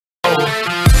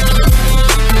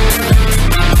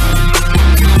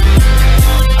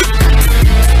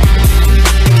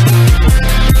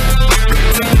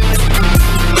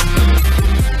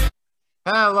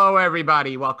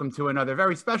everybody? Welcome to another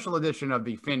very special edition of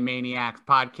the Phinmaniacs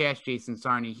podcast. Jason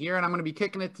Sarney here, and I'm going to be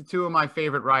kicking it to two of my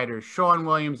favorite writers, Shawn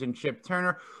Williams and Chip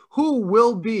Turner, who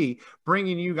will be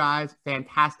bringing you guys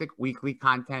fantastic weekly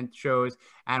content shows,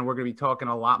 and we're going to be talking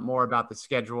a lot more about the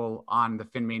schedule on the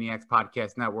Phinmaniacs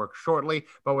podcast network shortly.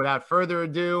 But without further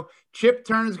ado, Chip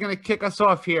Turner is going to kick us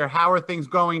off here. How are things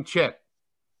going, Chip?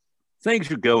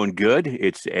 Things are going good.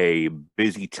 It's a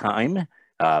busy time.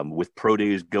 With pro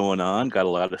days going on, got a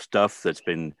lot of stuff that's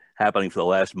been happening for the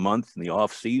last month in the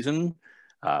off season,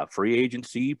 free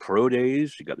agency, pro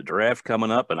days. You got the draft coming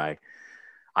up, and I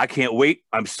can't wait.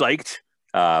 I'm psyched,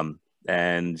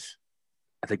 and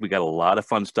I think we got a lot of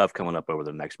fun stuff coming up over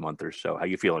the next month or so. How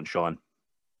you feeling, Shawn?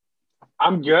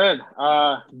 I'm good.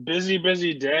 Busy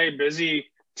day, busy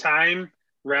time,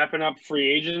 wrapping up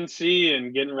free agency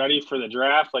and getting ready for the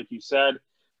draft, like you said.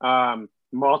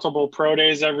 Multiple pro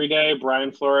days every day.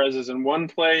 Brian Flores is in one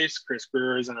place. Chris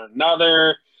Greer is in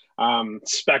another.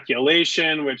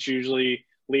 Speculation, which usually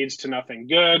leads to nothing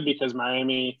good because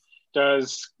Miami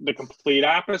does the complete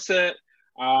opposite.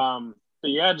 But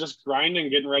yeah, just grinding,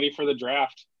 getting ready for the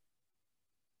draft.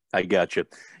 I gotcha.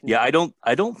 Yeah, I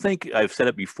don't think I've said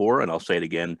it before, and I'll say it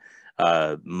again.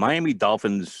 Miami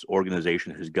Dolphins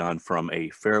organization has gone from a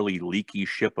fairly leaky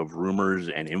ship of rumors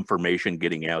and information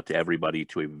getting out to everybody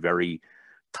to a very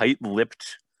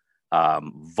tight-lipped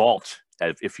vault,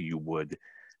 if you would,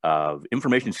 of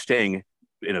information staying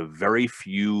in a very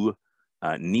few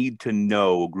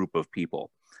need-to-know group of people.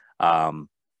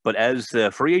 But as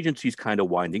the free agency is kind of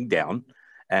winding down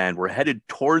and we're headed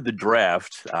toward the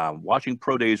draft, watching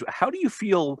pro days, how do you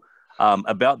feel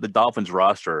about the Dolphins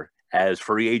roster as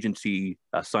free agency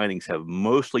signings have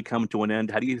mostly come to an end?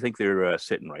 How do you think they're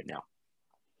sitting right now?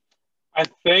 I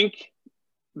think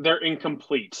they're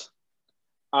incomplete.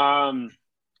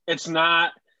 It's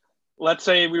not, let's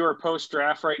say we were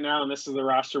post-draft right now and this is the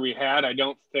roster we had. I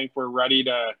don't think we're ready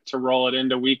to roll it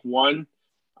into week one.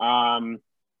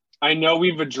 I know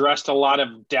we've addressed a lot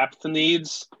of depth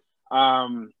needs,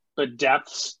 but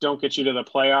depths don't get you to the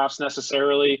playoffs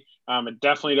necessarily. It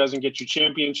definitely doesn't get you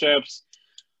championships.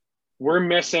 We're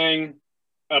missing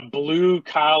a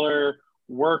blue-collar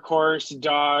workhorse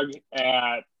dog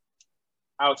at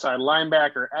outside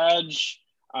linebacker edge.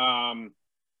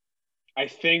 I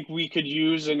think we could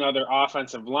use another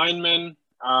offensive lineman.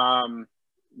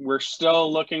 We're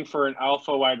still looking for an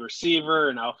alpha wide receiver,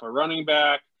 an alpha running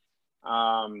back.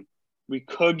 We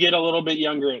could get a little bit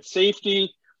younger at safety.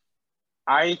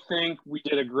 I think we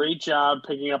did a great job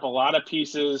picking up a lot of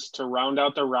pieces to round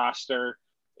out the roster.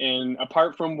 And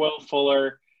apart from Will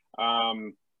Fuller,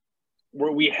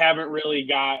 where we haven't really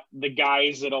got the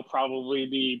guys that'll probably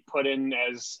be put in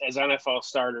as NFL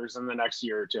starters in the next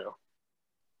year or two.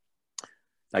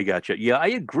 I gotcha. Yeah, I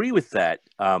agree with that.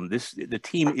 The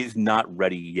team is not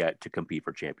ready yet to compete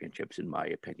for championships, in my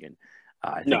opinion.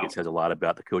 I think it says a lot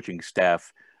about the coaching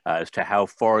staff as to how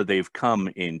far they've come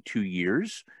in 2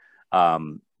 years.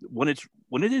 When it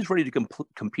is ready to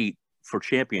compete for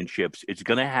championships, it's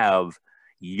going to have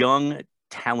young,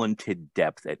 talented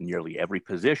depth at nearly every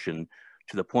position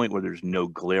to the point where there's no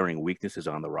glaring weaknesses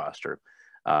on the roster.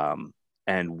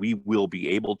 And we will be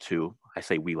able to, I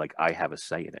say we like I have a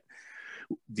say in it.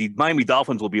 The Miami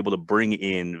Dolphins will be able to bring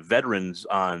in veterans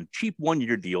on cheap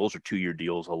 1-year deals or 2-year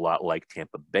deals, a lot like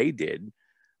Tampa Bay did,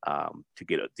 to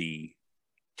get the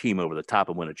team over the top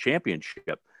and win a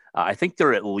championship. I think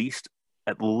they're at least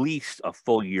a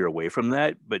full year away from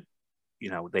that, but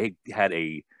they have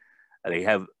a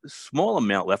small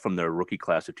amount left from their rookie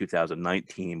class of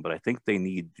 2019, but I think they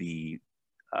need the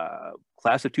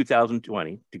class of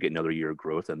 2020 to get another year of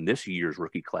growth, and this year's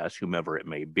rookie class, whomever it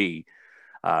may be,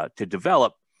 to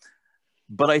develop.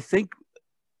 But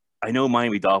I know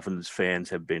Miami Dolphins fans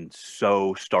have been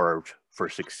so starved for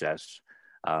success,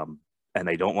 and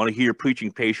they don't want to hear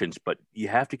preaching patience, but you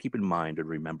have to keep in mind and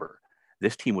remember,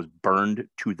 this team was burned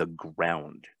to the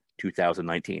ground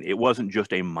 2019. It wasn't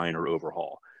just a minor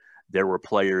overhaul. There were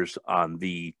players on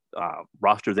the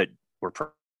roster that were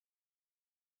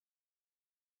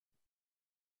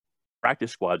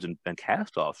practice squads and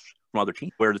cast-offs from other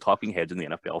teams where the talking heads in the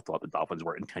NFL thought the Dolphins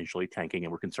were intentionally tanking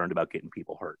and were concerned about getting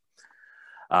people hurt.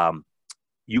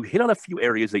 You hit on a few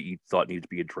areas that you thought needed to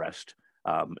be addressed.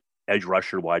 Edge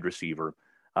rusher, wide receiver,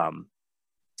 and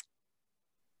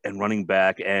running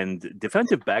back and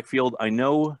defensive backfield. I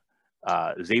know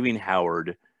Xavier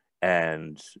Howard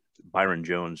and Byron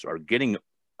Jones are getting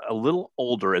a little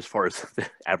older as far as the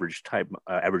average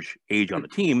age on the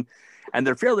team, and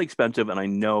they're fairly expensive. And I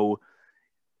know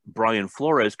Brian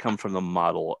Flores comes from the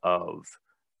model of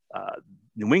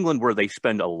New England, where they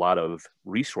spend a lot of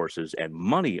resources and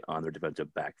money on their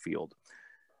defensive backfield,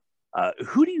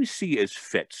 who do you see as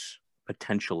fits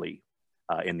potentially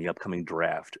in the upcoming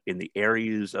draft in the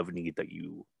areas of need that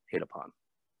you hit upon?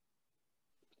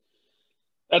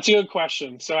 That's a good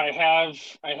question. So I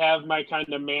have my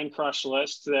kind of man crush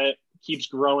list that keeps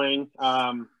growing.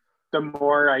 The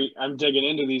more I'm digging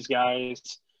into these guys,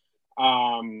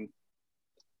 I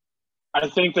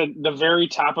think that the very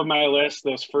top of my list,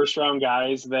 those first round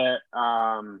guys that,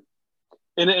 and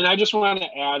I just want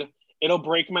to add, it'll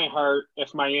break my heart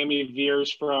if Miami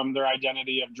veers from their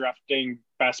identity of drafting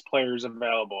best players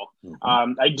available.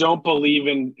 Mm-hmm. I don't believe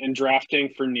in drafting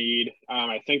for need.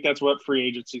 I think that's what free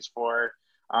agency's for.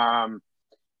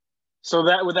 So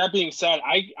that, with that being said,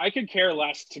 I could care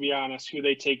less, to be honest, who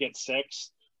they take at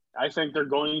 6. I think they're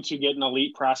going to get an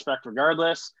elite prospect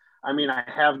regardless. I mean, I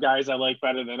have guys I like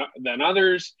better than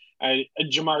others.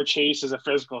 Jamar Chase is a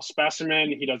physical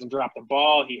specimen. He doesn't drop the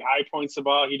ball. He high points the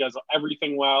ball. He does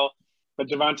everything well. But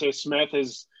Devontae Smith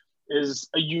is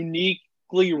a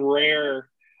uniquely rare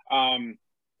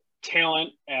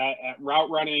talent at route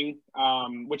running,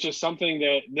 which is something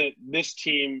that this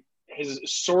team has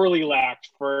sorely lacked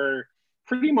for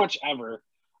pretty much ever.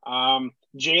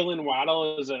 Jalen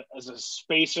Waddle is a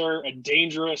spacer, a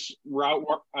dangerous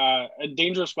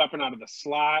weapon out of the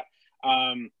slot.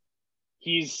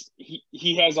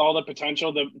 He has all the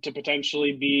potential to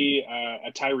potentially be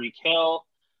a Tyreek Hill.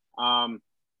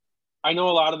 I know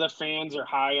a lot of the fans are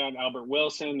high on Albert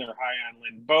Wilson. They're high on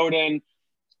Lynn Bowden.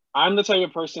 I'm the type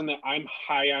of person that I'm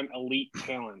high on elite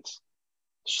talent.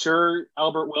 Sure,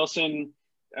 Albert Wilson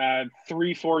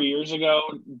 3-4 years ago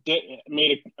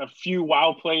made a few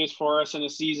wow plays for us in a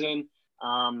season.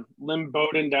 Lynn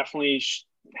Bowden definitely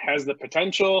has the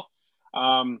potential.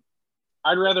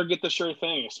 I'd rather get the sure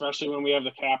thing, especially when we have the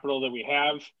capital that we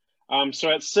have. So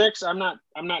at 6, I'm not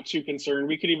too concerned.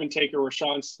 We could even take a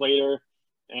Rashawn Slater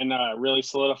and really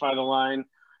solidify the line.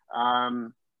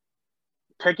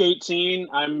 Pick 18,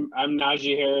 I'm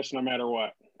Najee Harris no matter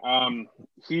what.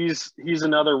 He's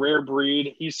another rare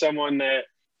breed. He's someone that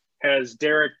has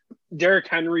Derrick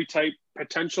Henry type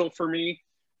potential for me.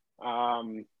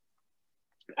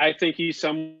 I think he's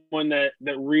someone that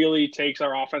really takes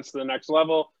our offense to the next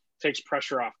level, takes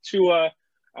pressure off Tua.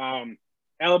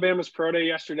 Alabama's pro day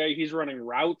yesterday, he's running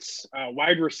routes,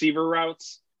 wide receiver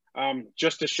routes,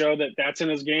 just to show that that's in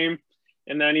his game.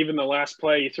 And then even the last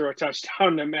play, he threw a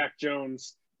touchdown to Mac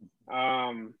Jones.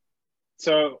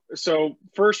 So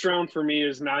first round for me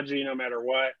is Najee no matter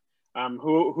what.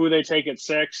 Who they take at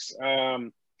 6,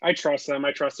 I trust them.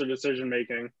 I trust their decision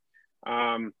making.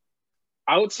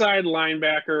 Outside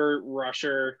linebacker,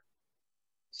 rusher,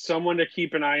 someone to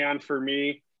keep an eye on for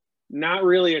me. Not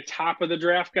really a top of the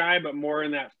draft guy, but more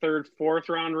in that 3rd, 4th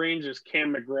round range is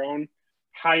Cam McGrone.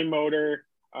 High motor,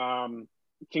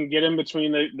 can get in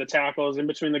between the tackles, in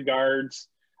between the guards.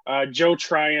 Joe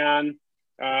Tryon,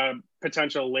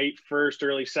 potential late 1st,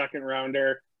 early 2nd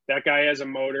rounder. That guy has a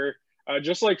motor.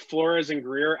 Just like Flores and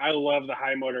Greer, I love the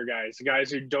high motor guys, the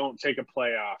guys who don't take a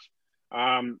play off.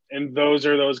 And those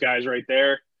are those guys right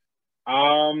there.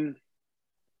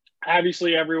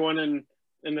 Obviously, everyone in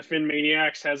the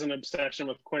Phinmaniacs has an obsession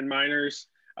with Quinn Miners.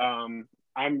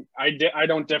 I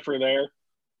don't differ there.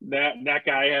 That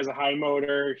guy has a high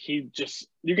motor.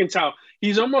 You can tell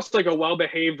he's almost like a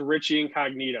well-behaved Richie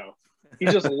Incognito. He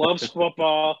just loves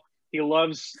football. He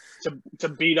loves to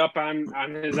beat up on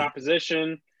his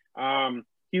opposition.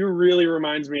 He really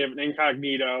reminds me of an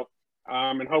Incognito,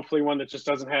 and hopefully one that just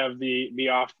doesn't have the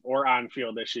off or on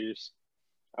field issues.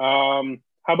 How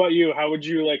about you? How would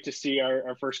you like to see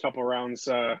our first couple rounds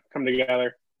come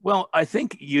together? Well, I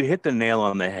think you hit the nail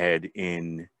on the head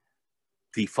in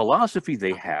the philosophy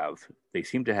they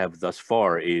seem to have thus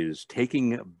far is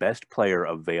taking best player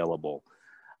available.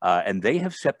 And they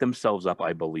have set themselves up,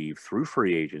 I believe, through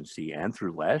free agency and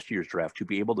through last year's draft to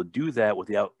be able to do that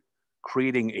without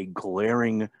creating a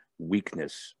glaring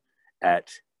weakness at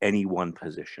any one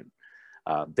position.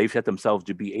 They've set themselves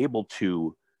to be able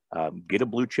to get a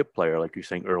blue chip player, like you're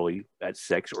saying early at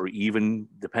 6, or even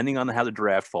depending on how the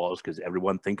draft falls, because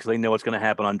everyone thinks they know what's going to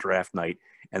happen on draft night,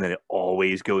 and then it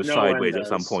always goes sideways at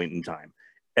some point in time.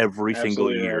 Every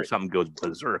single year, right. Something goes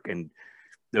berserk, and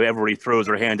everybody throws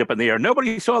their hand up in the air.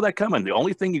 Nobody saw that coming. The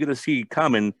only thing you're going to see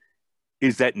coming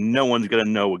is that no one's going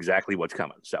to know exactly what's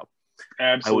coming. So,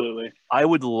 absolutely, I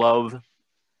would love.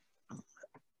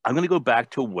 I'm going to go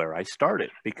back to where I started,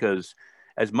 because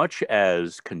as much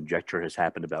as conjecture has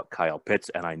happened about Kyle Pitts,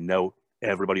 and I know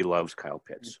everybody loves Kyle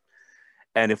Pitts,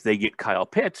 and if they get Kyle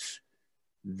Pitts,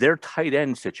 their tight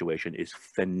end situation is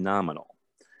phenomenal.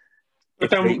 But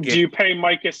then do you pay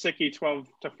Mike Gesicki $12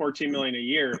 to $14 million a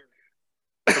year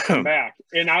to come back?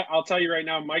 And I'll tell you right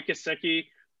now, Mike Gesicki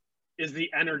is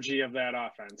the energy of that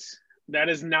offense. That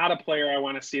is not a player I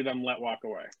want to see them let walk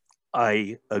away.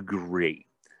 I agree.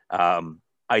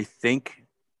 I think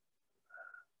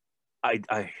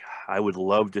I would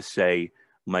love to say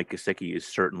Mike Gesicki is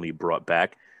certainly brought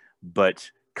back,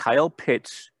 but Kyle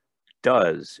Pitts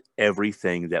does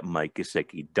everything that Mike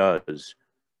Gesicki does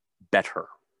better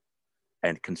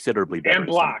and considerably better. And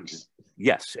blocks.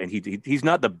 Yes, and he's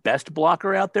not the best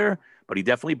blocker out there, but he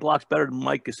definitely blocks better than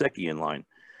Mike Gesicki in line.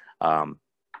 I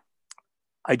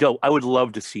would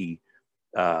love to see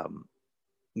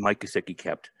Mike Gesicki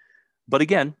kept. But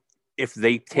again, if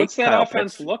they take what's that Kyle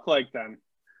offense Pitts, look like then?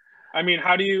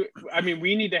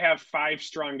 We need to have 5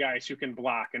 strong guys who can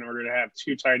block in order to have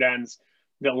 2 tight ends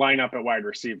that line up at wide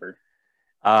receiver.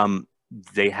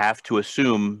 They have to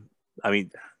assume,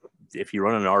 if you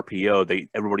run an RPO,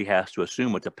 everybody has to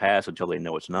assume it's a pass until they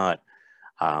know it's not.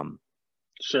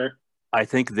 Sure. I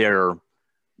think their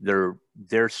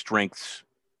strengths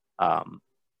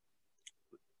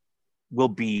will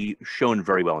be shown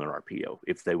very well in an RPO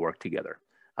if they work together.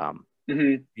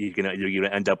 You're gonna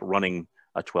end up running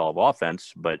a 12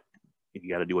 offense, but you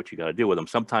got to do what you got to do with them.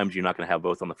 Sometimes you're not going to have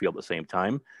both on the field at the same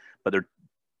time, but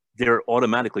they're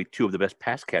automatically 2 of the best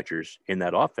pass catchers in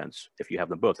that offense. If you have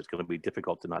them both, it's going to be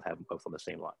difficult to not have them both on the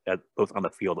same line, both on the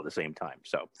field at the same time.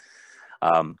 So,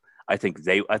 I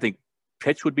think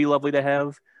Pitts would be lovely to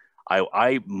have.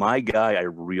 My guy I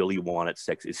really want at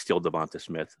 6 is still Devonta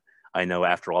Smith. I know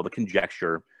after all the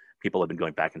conjecture, people have been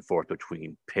going back and forth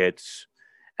between Pitts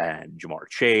and Jamar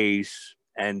Chase,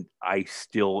 and I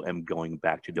still am going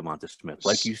back to Devonta Smith.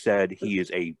 Like you said, he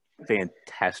is a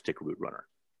fantastic route runner.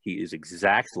 He is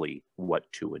exactly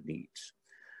what Tua needs.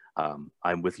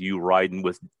 I'm with you riding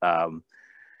with at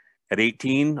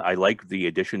 18. I like the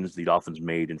additions the Dolphins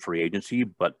made in free agency,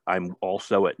 but I'm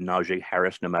also at Najee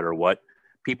Harris no matter what.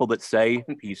 People that say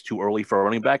he's too early for a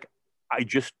running back,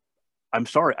 I'm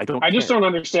sorry, I don't. I just don't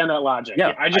understand that logic.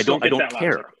 Yeah, I don't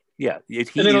care. Logic. Yeah,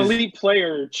 an elite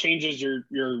player changes your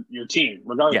team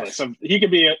regardless. Yes. He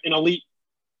could be an elite.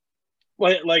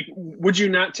 Like, would you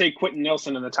not take Quentin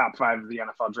Nelson in the top 5 of the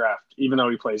NFL draft, even though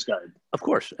he plays guard? Of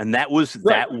course, and that was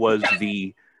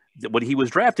when he was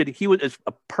drafted. He was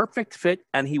a perfect fit,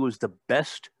 and he was the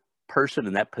best person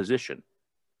in that position.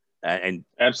 And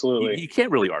absolutely, you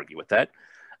can't really argue with that.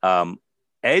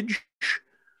 Edge,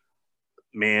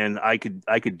 man, I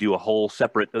could do a whole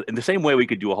separate, in the same way we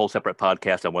could do a whole separate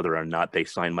podcast on whether or not they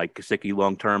sign Mike Gesicki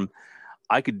long term.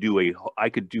 I could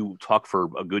talk for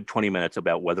a good 20 minutes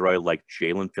about whether I like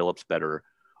Jalen Phillips better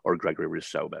or Gregory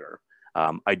Rousseau better.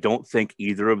 I don't think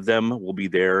either of them will be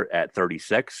there at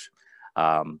 36.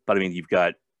 But I mean, you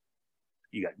got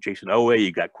Jason Owe,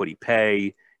 you got Kwity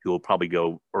Paye, who will probably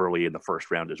go early in the first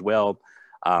round as well.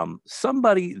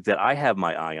 Somebody that I have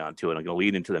my eye on to, and I'm going to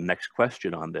lead into the next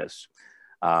question on this,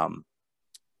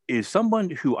 is someone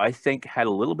who I think had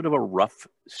a little bit of a rough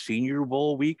Senior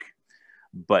Bowl week,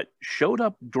 but showed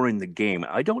up during the game.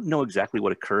 I don't know exactly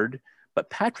what occurred, but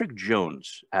Patrick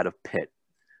Jones out of Pitt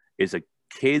is a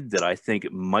kid that I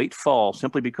think might fall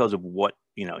simply because of what,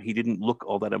 he didn't look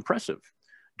all that impressive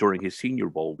during his Senior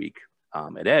Bowl week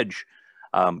at edge.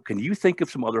 Can you think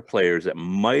of some other players that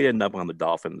might end up on the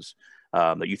Dolphins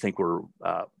that you think were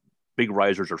big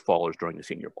risers or fallers during the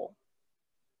Senior Bowl?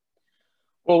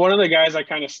 Well, one of the guys I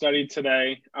kind of studied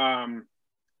today,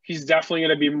 he's definitely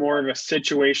going to be more of a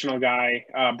situational guy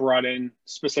brought in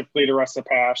specifically to rush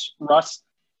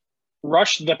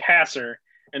the passer,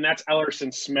 and that's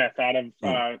Ellerson Smith out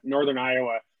of Northern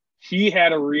Iowa. He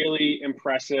had a really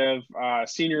impressive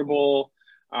Senior Bowl.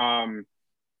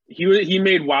 He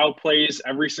made wild plays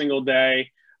every single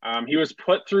day. He was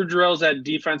put through drills at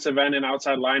defensive end and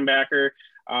outside linebacker.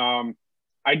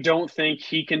 I don't think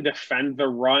he can defend the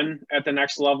run at the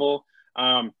next level,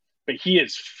 but he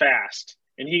is fast.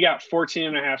 And he got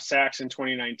 14.5 sacks in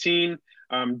 2019.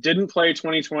 Didn't play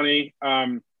 2020.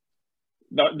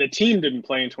 The team didn't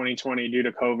play in 2020 due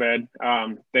to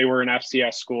COVID. They were an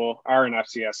FCS school, are an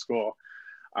FCS school.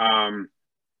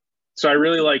 So I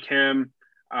really like him.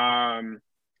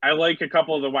 I like a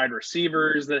couple of the wide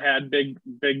receivers that had big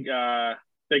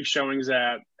showings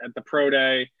at the pro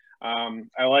day.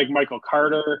 I like Michael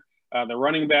Carter, the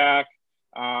running back.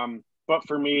 But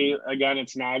for me, again,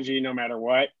 it's Najee no matter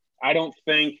what. I don't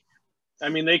think –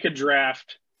 they could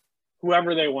draft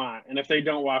whoever they want. And if they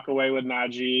don't walk away with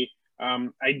Najee,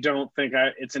 I don't think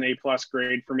it's an A-plus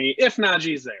grade for me if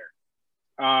Najee's there.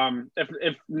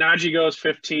 If Najee goes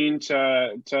 15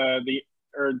 to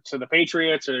the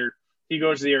Patriots or he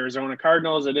goes to the Arizona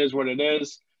Cardinals, it is what it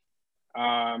is.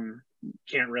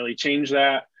 Can't really change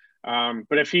that.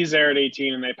 But if he's there at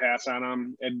 18 and they pass on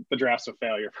him, the draft's a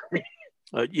failure for me.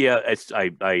 Yeah,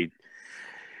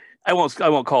 I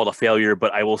won't call it a failure,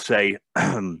 but I will say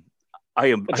I'll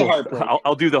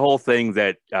do the whole thing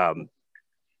that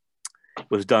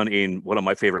was done in one of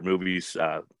my favorite movies,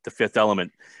 The Fifth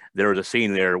Element. There was a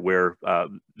scene there where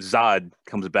Zod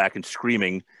comes back and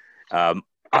screaming. I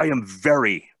am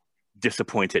very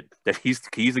disappointed that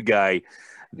he's a guy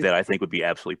that I think would be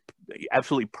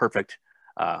absolutely perfect,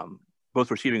 both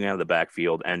receiving out of the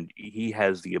backfield, and he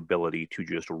has the ability to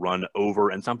just run over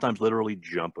and sometimes literally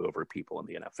jump over people in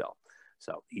the NFL.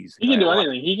 So he can do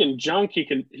anything. He can jump. He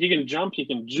can jump. He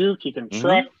can juke. He can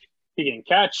truck. He can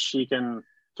catch. He can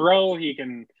throw.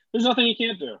 There's nothing he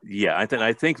can't do. Yeah,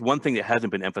 I think one thing that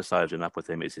hasn't been emphasized enough with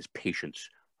him is his patience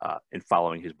in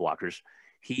following his blockers.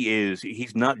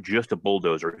 He's not just a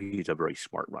bulldozer. He's a very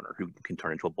smart runner who can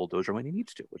turn into a bulldozer when he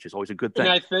needs to, which is always a good thing.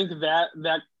 And I think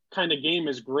that kind of game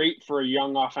is great for a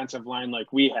young offensive line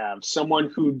like we have.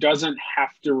 Someone who doesn't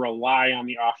have to rely on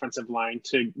the offensive line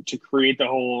to create the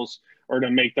holes or to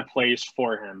make the plays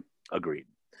for him. Agreed.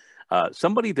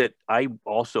 Somebody that I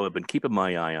also have been keeping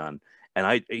my eye on,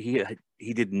 and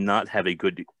he did not have a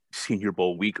good Senior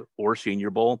Bowl week or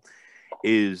Senior Bowl,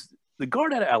 is the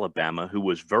guard out of Alabama who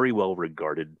was very well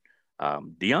regarded,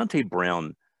 Deontay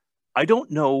Brown. I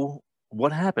don't know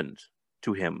what happened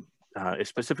to him,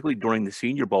 specifically during the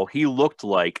Senior Bowl. He looked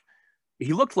like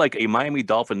a Miami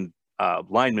Dolphin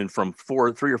lineman from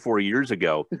 3 or 4 years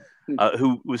ago,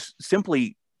 who was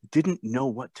simply didn't know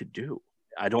what to do.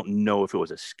 I don't know if it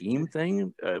was a scheme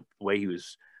thing, the way he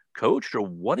was coached, or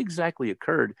what exactly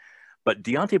occurred. But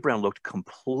Deontay Brown looked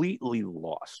completely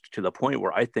lost, to the point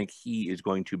where I think he is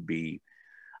going to be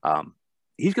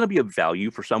he's going to be of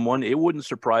value for someone. It wouldn't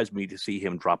surprise me to see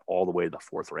him drop all the way to the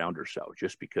 4th round or so,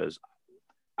 just because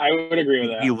I would agree with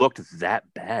that. He looked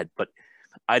that bad. But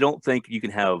I don't think you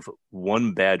can have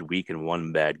one bad week and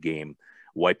one bad game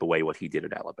wipe away what he did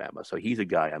at Alabama. So he's a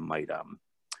guy I might.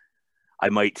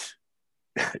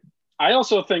 I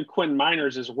also think Quinn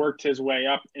Miners has worked his way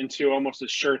up into almost a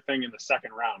sure thing in the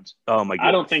 2nd round. Oh my God!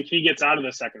 I don't think he gets out of the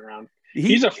 2nd round.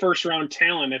 He's a 1st round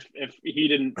talent if he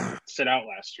didn't sit out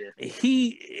last year.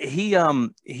 He's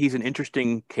an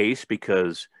interesting case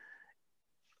because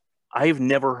I've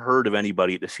never heard of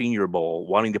anybody at the Senior Bowl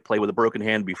wanting to play with a broken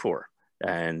hand before,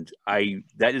 and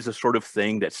that is the sort of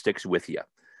thing that sticks with you,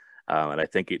 and I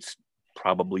think it's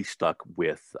probably stuck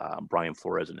with Brian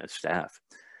Flores and his staff.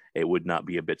 It would not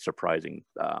be a bit surprising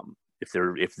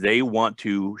if they want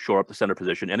to shore up the center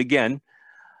position. And again,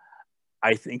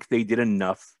 I think they did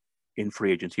enough in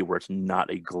free agency where it's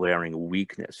not a glaring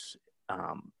weakness.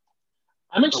 I'm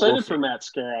excited for Matt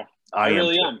Skura. I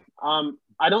really am.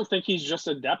 I don't think he's just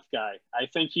a depth guy. I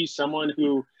think he's someone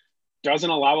who doesn't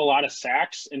allow a lot of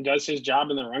sacks and does his job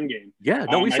in the run game. Yeah,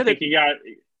 no, we said it. He got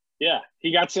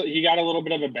a little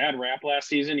bit of a bad rap last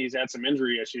season. He's had some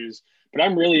injury issues, but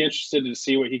I'm really interested to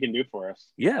see what he can do for us.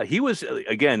 Yeah, he was,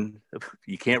 again,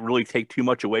 you can't really take too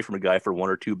much away from a guy for 1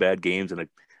 or 2 bad games and a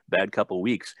bad couple of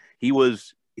weeks. He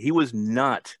was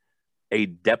not a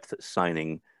depth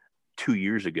signing 2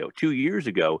 years ago. 2 years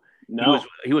ago, no.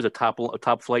 he was a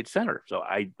top flight center. So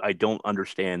I don't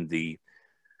understand the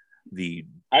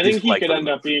I think he could end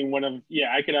up being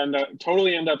I could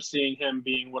totally end up seeing him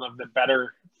being one of the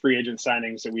better free agent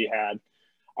signings that we had.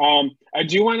 I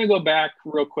do want to go back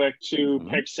real quick to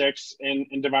pick 6 and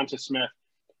Devonta Smith.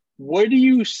 What do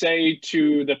you say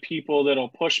to the people that'll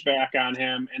push back on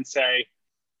him and say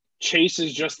Chase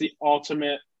is just the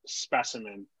ultimate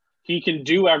specimen? He can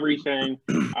do everything.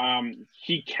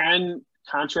 He can,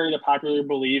 contrary to popular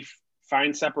belief,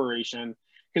 find separation,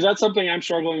 because that's something I'm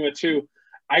struggling with too.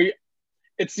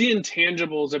 It's the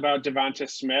intangibles about Devonta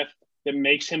Smith that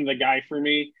makes him the guy for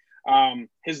me.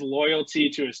 His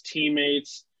loyalty to his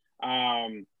teammates,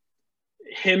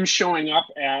 him showing up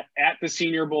at the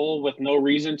Senior Bowl with no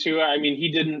reason to. I mean, he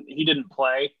didn't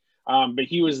play, but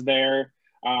he was there.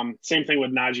 Same thing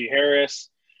with Najee Harris.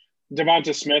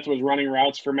 Devonta Smith was running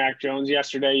routes for Mac Jones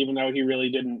yesterday, even though he really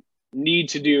didn't need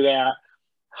to do that.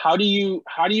 How do you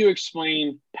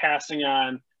explain passing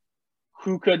on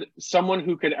someone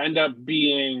who could end up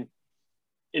being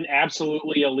an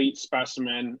absolutely elite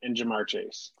specimen in Ja'Marr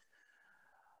Chase?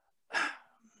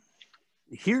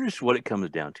 Here's what it comes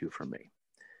down to for me.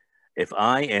 If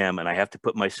I am, and I have to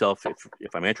put myself,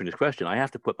 if I'm answering this question, I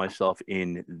have to put myself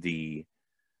in the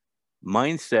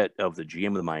mindset of the GM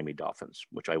of the Miami Dolphins,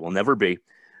 which I will never be.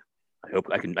 I hope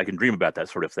I can dream about that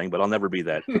sort of thing, but I'll never be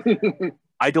that.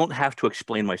 I don't have to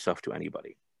explain myself to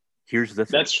anybody. Here's the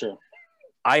thing. That's true.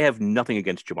 I have nothing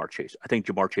against Jamar Chase. I think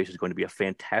Jamar Chase is going to be a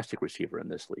fantastic receiver in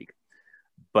this league.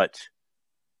 But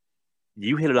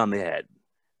you hit it on the head.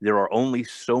 There are only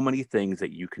so many things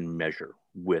that you can measure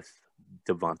with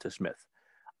Devonta Smith.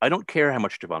 I don't care how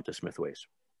much Devonta Smith weighs.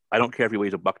 I don't care if he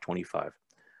weighs $125.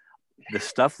 The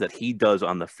stuff that he does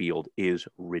on the field is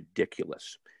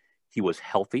ridiculous. He was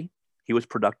healthy. He was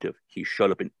productive. He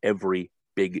showed up in every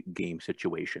big game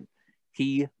situation.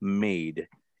 He made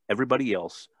everybody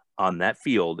else on that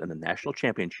field in the national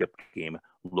championship game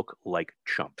look like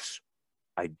chumps.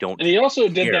 I don't. And he also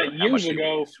did that years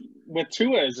ago with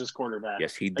Tua as his quarterback.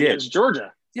 Yes, he did. Against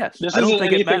Georgia. Yes. This isn't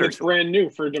anything that's brand new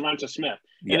for Devonta Smith.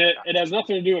 Yeah. And it has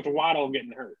nothing to do with Waddle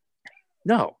getting hurt.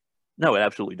 No, it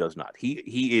absolutely does not.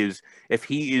 He is, if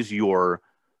he is your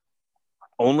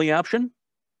only option,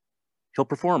 he'll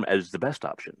perform as the best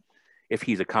option. If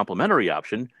he's a complementary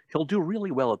option, he'll do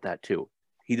really well at that too.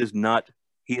 He has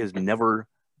never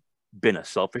been a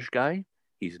selfish guy.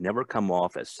 He's never come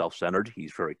off as self-centered.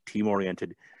 He's very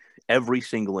team-oriented. Every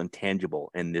single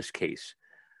intangible in this case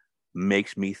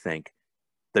makes me think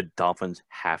the Dolphins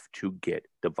have to get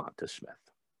Devonta Smith.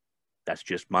 That's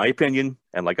just my opinion.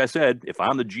 And like I said, if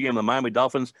I'm the GM of the Miami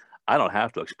Dolphins, I don't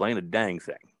have to explain a dang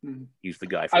thing. Mm-hmm. He's the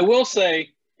guy. I will say,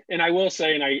 and I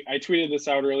tweeted this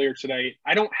out earlier today,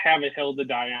 I don't have a hill to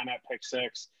die on at pick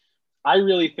 6. I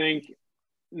really think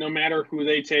no matter who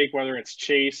they take, whether it's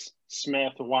Chase,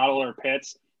 Smith, Waddle, or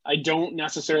Pitts, I don't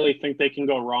necessarily think they can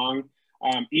go wrong.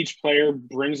 Each player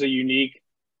brings a unique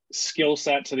skill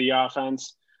set to the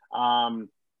offense. I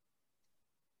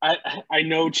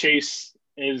know Chase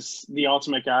is the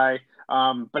ultimate guy,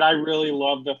 but I really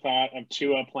love the thought of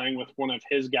Tua playing with one of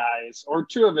his guys, or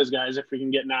two of his guys if we can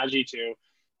get Najee too.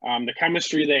 The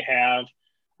chemistry they have.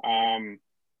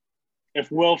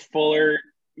 If Will Fuller,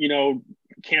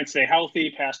 can't stay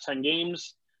healthy past 10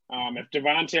 games, if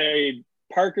Devontae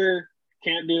Parker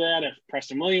can't do that, if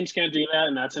Preston Williams can't do that,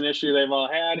 and that's an issue they've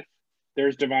all had,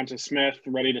 there's Devonta Smith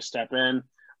ready to step in.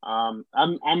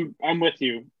 I'm with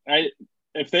you.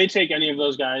 If they take any of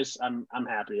those guys, I'm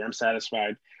happy. I'm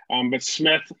satisfied. But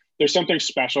Smith, there's something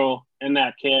special in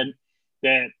that kid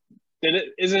that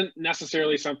it isn't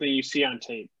necessarily something you see on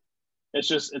tape. It's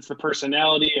the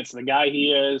personality. It's the guy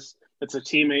he is. It's a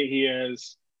teammate he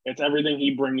is. It's everything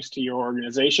he brings to your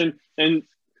organization. And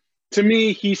to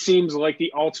me, he seems like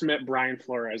the ultimate Brian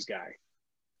Flores guy.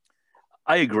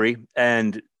 I agree.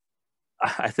 And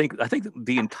I think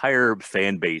the entire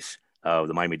fan base of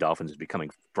the Miami Dolphins is becoming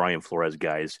Brian Flores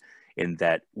guys, in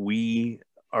that we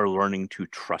are learning to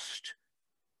trust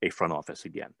a front office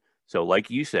again. So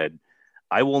like you said,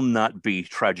 I will not be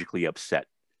tragically upset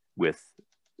with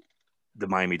the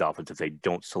Miami Dolphins if they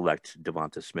don't select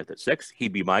Devonta Smith at 6.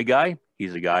 He'd be my guy.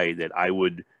 He's a guy that I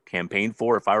would campaign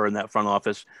for if I were in that front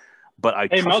office. But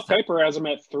Mel Kiper has him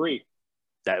at 3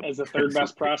 as the third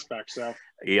best prospect. So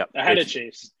yeah, ahead of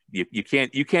Chase. You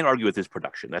can't argue with his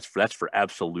production. That's for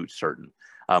absolute certain.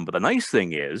 But the nice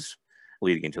thing is,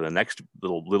 leading into the next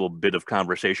little bit of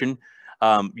conversation,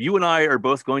 you and I are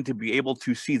both going to be able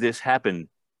to see this happen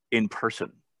in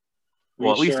person.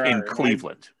 Well, at least in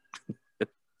Cleveland.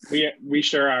 We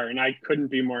sure are, and I couldn't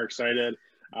be more excited.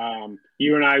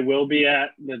 You and I will be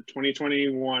at the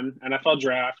 2021 NFL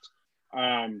Draft.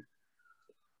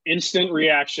 Instant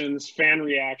reactions, fan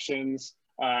reactions,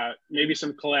 maybe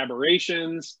some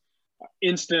collaborations,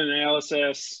 instant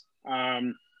analysis.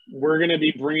 We're going to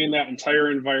be bringing that entire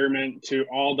environment to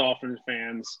all Dolphins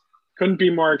fans. Couldn't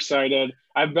be more excited.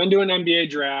 I've been to an NBA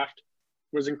draft.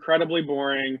 Was incredibly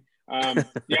boring. The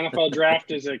NFL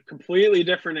draft is a completely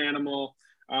different animal.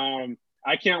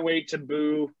 I can't wait to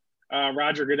boo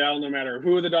Roger Goodell no matter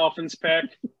who the Dolphins pick.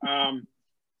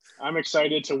 I'm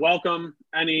excited to welcome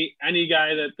any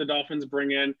guy that the Dolphins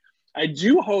bring in. I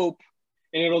do hope,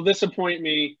 and it'll disappoint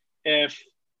me if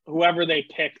whoever they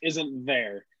pick isn't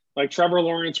there. Like Trevor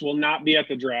Lawrence will not be at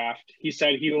the draft. He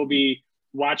said he will be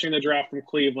watching the draft from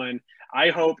Cleveland. I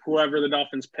hope whoever the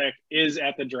Dolphins pick is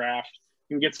at the draft.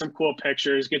 You can get some cool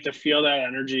pictures, get to feel that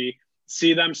energy,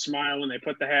 see them smile when they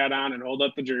put the hat on and hold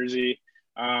up the jersey.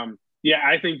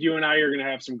 I think you and I are going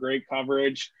to have some great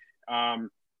coverage and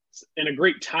a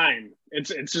great time.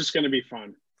 It's just going to be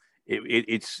fun.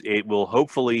 It will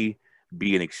hopefully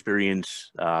be an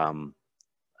experience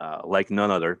like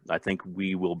none other. I think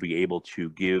we will be able to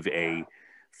give a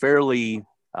fairly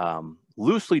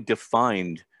loosely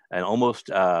defined and almost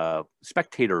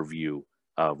spectator view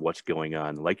of what's going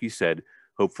on. Like you said,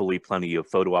 hopefully plenty of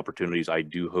photo opportunities. I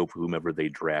do hope whomever they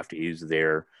draft is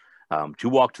there to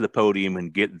walk to the podium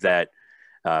and get that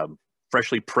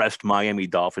freshly pressed Miami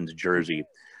Dolphins jersey.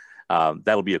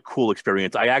 That'll be a cool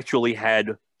experience. I actually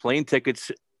had plane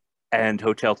tickets and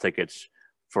hotel tickets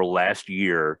for last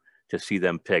year to see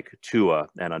them pick Tua.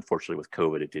 And unfortunately, with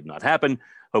COVID, it did not happen.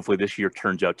 Hopefully, this year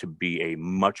turns out to be a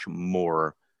much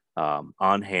more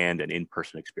on-hand and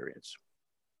in-person experience.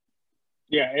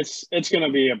 Yeah, it's going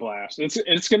to be a blast.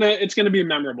 It's going to be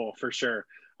memorable for sure.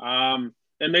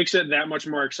 It makes it that much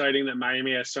more exciting that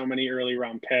Miami has so many early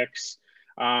round picks.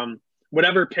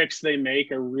 Whatever picks they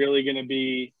make are really going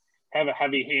to have a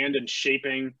heavy hand in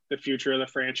shaping the future of the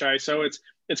franchise. So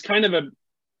it's kind of an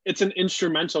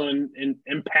instrumental and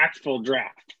impactful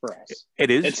draft for us. It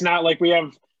is. It's not like we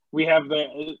have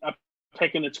a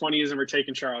pick in the 20s and we're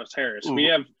taking Charles Harris. We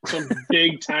have some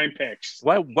big time picks.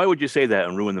 Why would you say that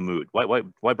and ruin the mood?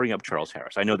 Why bring up Charles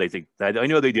Harris? I know they did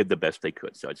the best they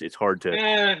could. So it's hard to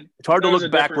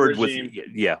look backwards with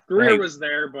Greer was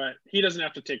there, but he doesn't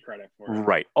have to take credit for it.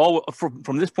 Right.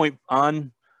 From this point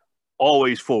on,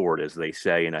 always forward, as they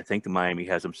say. And I think the Miami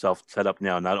has himself set up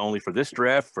now, not only for this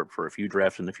draft, for a few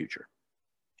drafts in the future.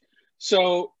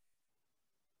 So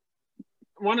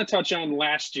I want to touch on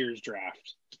last year's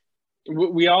draft.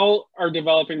 We all are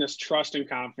developing this trust and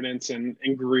confidence in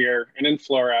Greer and in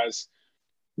Flores.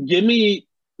 Give me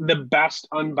the best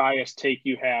unbiased take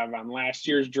you have on last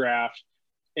year's draft,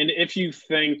 and if you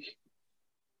think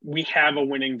we have a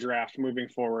winning draft moving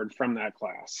forward from that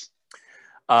class.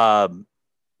 I'll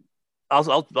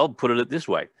put it this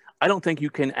way. I don't think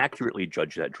you can accurately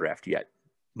judge that draft yet.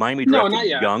 Miami drafted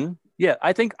young. Yeah,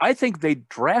 I think they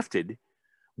drafted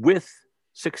with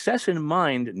success in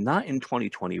mind, not in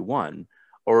 2021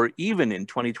 or even in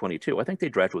 2022. I think they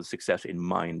drafted with success in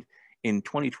mind in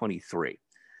 2023.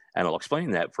 And I'll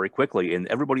explain that very quickly. And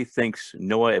everybody thinks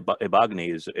Noah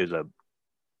Igbinoghene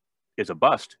is a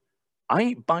bust. I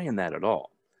ain't buying that at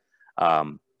all.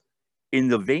 In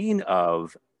the vein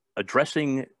of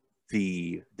addressing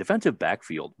the defensive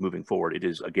backfield moving forward, it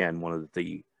is, again, one of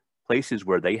the places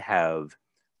where the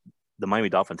Miami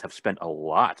Dolphins have spent a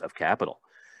lot of capital.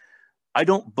 I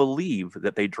don't believe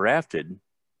that they drafted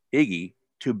Iggy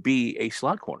to be a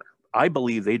slot corner. I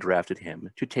believe they drafted him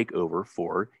to take over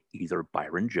for either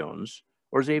Byron Jones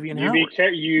or Xavier Howard.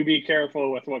 You be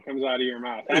careful with what comes out of your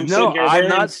mouth. I'm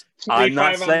not saying.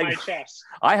 My chest.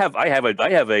 I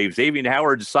have a Xavier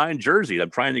Howard signed jersey that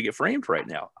I'm trying to get framed right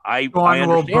now. Shawn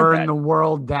will burn the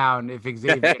world down if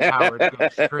Xavier Howard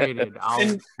gets traded.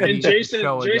 And Jason,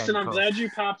 I'm glad you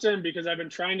popped in because I've been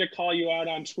trying to call you out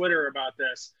on Twitter about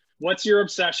this. What's your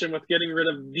obsession with getting rid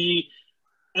of the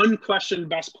unquestioned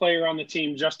best player on the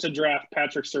team just to draft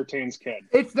Patrick Surtain's kid?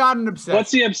 It's not an obsession.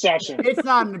 What's the obsession? It's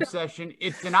not an obsession.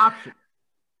 It's an option.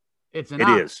 It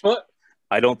is. But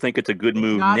I don't think it's a good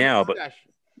move now. But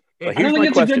I don't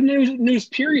think it's a good news.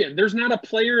 Period. There's not a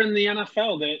player in the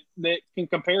NFL that can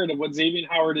compare to what Xavier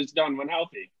Howard has done when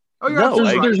healthy. Oh,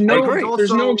 there's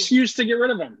no excuse to get rid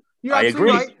of him. You're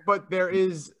absolutely right, but there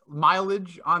is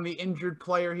mileage on the injured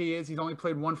player he is. He's only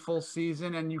played one full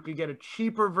season, and you could get a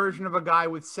cheaper version of a guy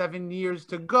with 7 years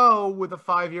to go with a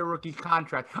 5-year rookie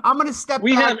contract. I'm going to step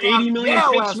We back have 80 million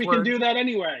picks. We can do that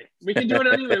anyway. We can do it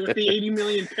anyway with the 80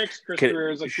 million picks Chris Greer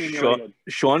has accumulated.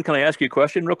 Shawn, can I ask you a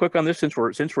question real quick on this since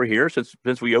we're here,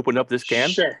 since we opened up this can?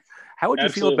 Sure. How would you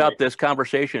feel about this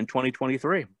conversation in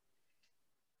 2023?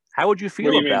 How would you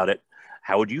feel about it?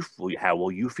 How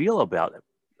will you feel about it?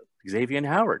 Xavier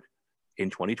Howard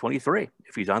in 2023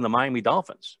 if he's on the Miami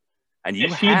Dolphins and you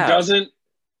have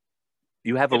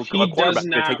a quarterback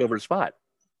to take over the spot.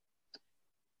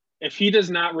 If he does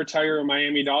not retire a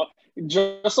Miami Dolphin,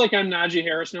 just like I'm Najee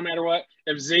Harris, no matter what,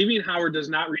 if Xavier Howard does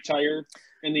not retire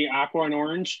in the aqua and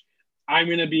orange, I'm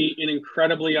going to be an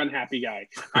incredibly unhappy guy.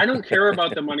 I don't care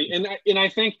about the money. And I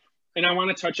think, and I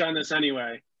want to touch on this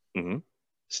anyway,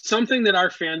 something that our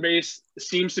fan base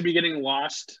seems to be getting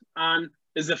lost on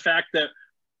is the fact that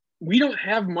we don't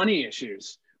have money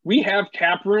issues. We have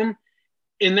cap room,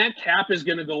 and that cap is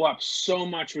going to go up so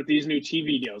much with these new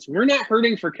TV deals. We're not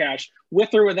hurting for cash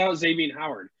with or without Xavier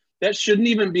Howard. That shouldn't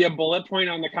even be a bullet point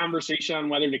on the conversation on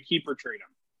whether to keep or trade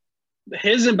him.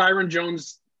 His and Byron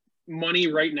Jones'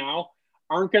 money right now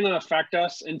aren't going to affect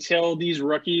us until these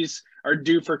rookies are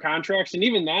due for contracts. And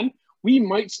even then, we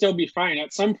might still be fine.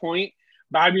 At some point,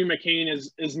 Bobby McCain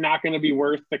is not going to be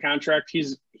worth the contract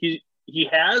he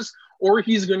has, or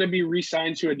he's going to be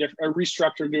re-signed to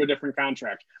restructured to a different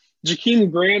contract.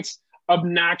 Jakeem Grant's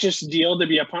obnoxious deal to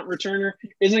be a punt returner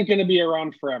isn't going to be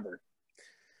around forever.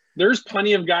 There's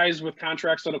plenty of guys with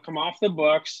contracts that'll come off the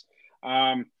books.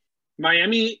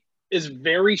 Miami is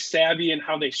very savvy in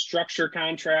how they structure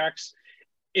contracts.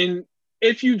 And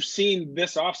if you've seen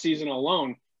this offseason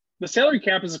alone, the salary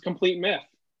cap is a complete myth.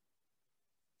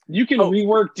 You can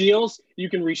rework deals. You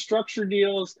can restructure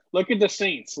deals. Look at the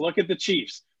Saints. Look at the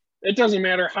Chiefs. it doesn't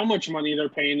matter how much money they're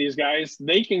paying these guys.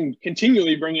 They can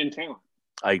continually bring in talent.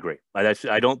 I agree. I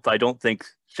don't think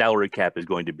salary cap is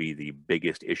going to be the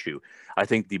biggest issue. I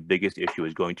think the biggest issue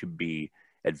is going to be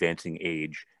advancing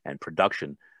age and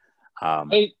production.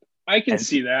 I can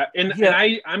see that. And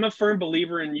I'm a firm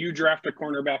believer in you draft a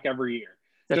cornerback every year.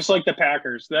 Just like the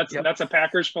Packers. That's a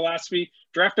Packers philosophy.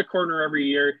 Draft a corner every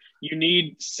year. You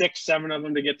need 6, 7 of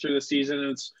them to get through the season.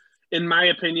 It's, in my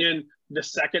opinion, the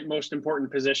second most important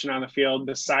position on the field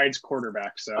besides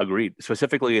quarterback. So agreed,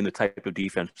 specifically in the type of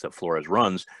defense that Flores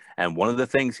runs. And one of the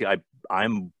things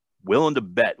I'm willing to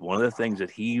bet, one of the things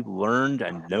that he learned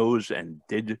and knows and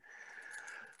did,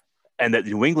 and that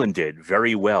New England did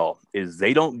very well, is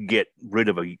they don't get rid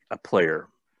of a player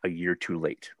a year too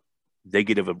late. They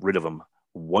get rid of them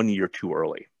 1 year too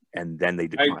early, and then they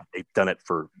decline. They've done it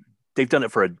for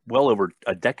well over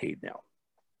a decade now.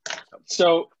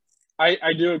 So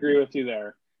I do agree with you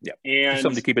there. Yeah, and just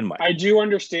something to keep in mind. I do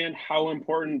understand how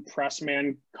important press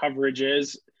man coverage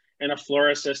is in a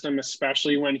Flores system,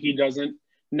 especially when he doesn't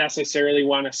necessarily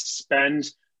want to spend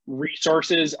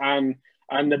resources on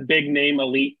the big name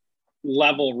elite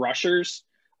level rushers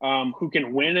who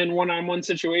can win in one-on-one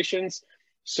situations.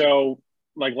 So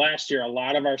like last year, a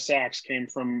lot of our sacks came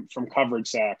from coverage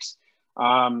sacks.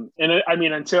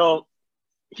 Until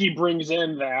he brings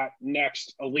in that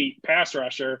next elite pass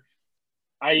rusher,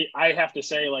 I have to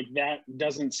say, like, that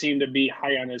doesn't seem to be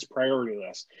high on his priority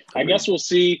list. I guess we'll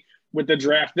see with the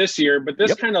draft this year, but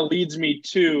this kind of leads me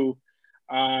to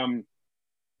kind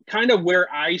of where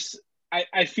I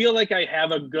feel like I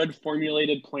have a good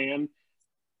formulated plan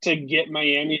to get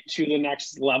Miami to the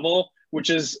next level,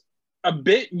 which is a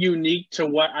bit unique to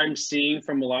what I'm seeing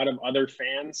from a lot of other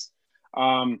fans.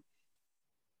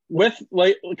 With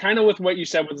what you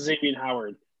said with Xavier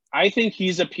Howard, I think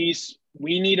he's a piece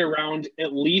we need around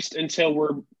at least until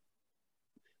we're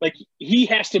like, he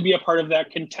has to be a part of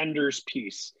that contenders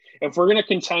piece. If we're going to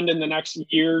contend in the next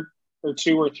year or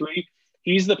 2 or 3,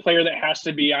 he's the player that has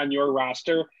to be on your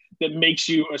roster that makes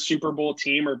you a Super Bowl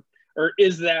team, or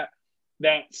is that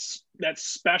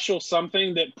special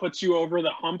something that puts you over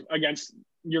the hump against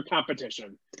your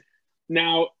competition.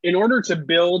 Now, in order to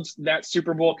build that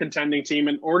Super Bowl contending team,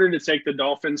 in order to take the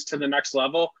Dolphins to the next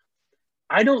level,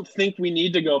 I don't think we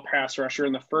need to go pass rusher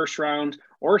in the first round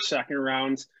or second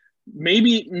round,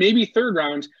 maybe third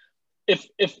round.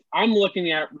 If I'm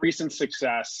looking at recent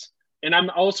success, and I'm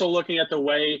also looking at the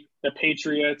way the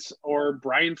Patriots or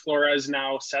Brian Flores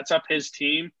now sets up his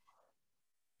team,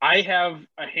 I have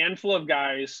a handful of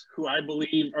guys who I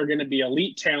believe are going to be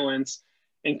elite talents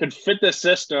and could fit the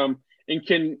system and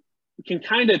can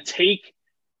kind of take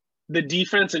the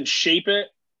defense and shape it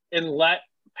and let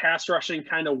pass rushing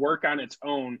kind of work on its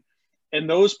own. And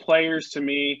those players to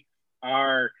me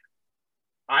are,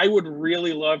 I would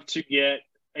really love to get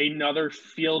another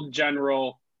field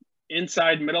general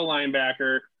inside middle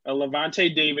linebacker, a Levante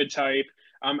David type.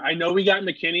 I know we got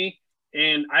McKinney,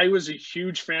 and I was a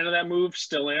huge fan of that move,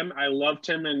 still am. I loved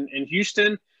him in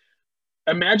Houston.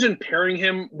 Imagine pairing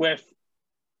him with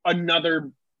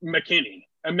another McKinney.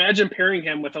 Imagine pairing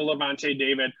him with a Levante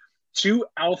David, 2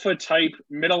 alpha type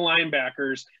middle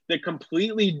linebackers that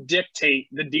completely dictate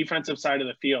the defensive side of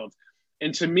the field.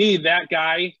 And to me, that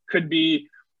guy could be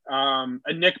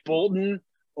a Nick Bolton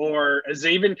or a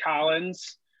Zaven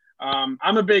Collins.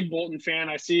 I'm a big Bolton fan.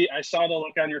 I saw the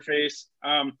look on your face.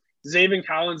 Zaven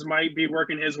Collins might be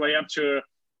working his way up to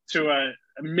a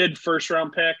mid first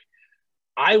round pick.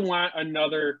 I want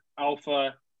another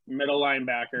alpha middle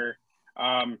linebacker.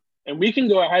 And we can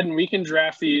go ahead and we can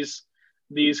draft these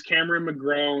Cameron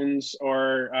McGrones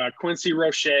or Quincy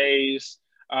Roches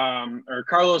or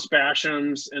Carlos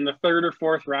Bashams in the 3rd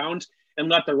or 4th round and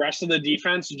let the rest of the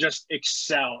defense just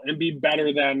excel and be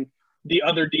better than the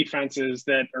other defenses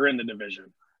that are in the division.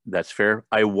 That's fair.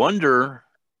 I wonder,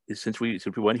 since we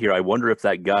went here, I wonder if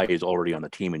that guy is already on the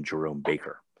team in Jerome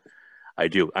Baker. I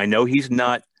do. I know he's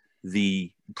not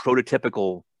the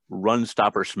prototypical run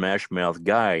stopper smash mouth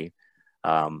guy,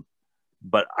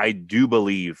 but I do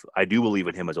believe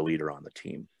in him as a leader on the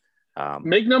team.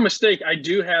 Make no mistake, I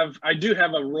do have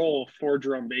a role for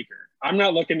Jerome Baker. I'm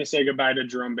not looking to say goodbye to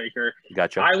Jerome Baker.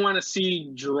 Gotcha. I want to see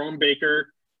Jerome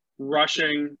Baker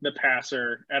rushing the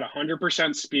passer at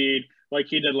 100% speed like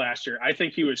he did last year. I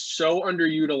think he was so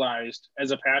underutilized as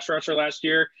a pass rusher last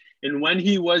year. And when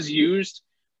he was used,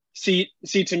 see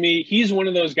to me, he's one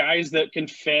of those guys that can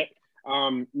fit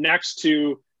next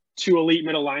to 2 elite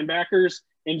middle linebackers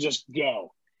and just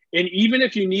go. And even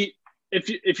if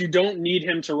you don't need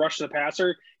him to rush the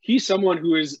passer, he's someone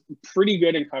who is pretty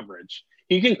good in coverage.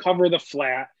 He can cover the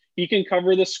flat. He can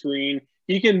cover the screen.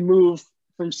 He can move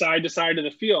from side to side of the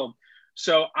field.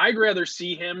 So I'd rather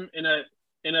see him in a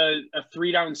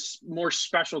 3-down more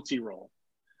specialty role.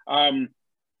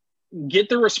 Get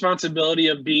the responsibility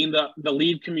of being the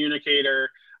lead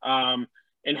communicator, and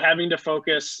having to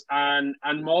focus on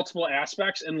multiple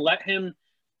aspects, and let him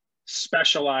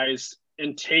specialize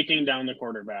in taking down the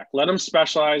quarterback. Let him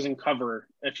specialize in cover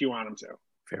if you want him to.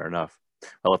 Fair enough.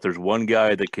 Well, if there's one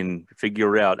guy that can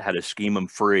figure out how to scheme him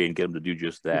free and get him to do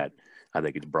just that, I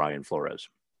think it's Brian Flores.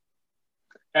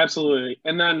 Absolutely.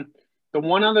 And then the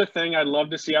one other thing I'd love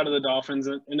to see out of the Dolphins,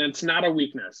 and it's not a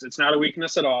weakness. It's not a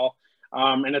weakness at all.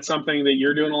 And it's something that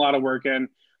you're doing a lot of work in.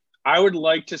 I would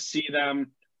like to see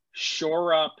them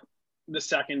shore up the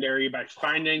secondary by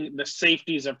finding the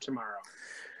safeties of tomorrow.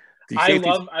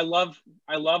 I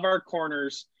love our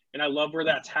corners, and I love where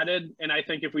that's headed. And I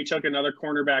think if we took another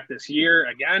cornerback this year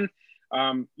again,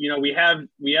 we have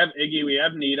Iggy, we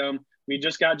have Needham, we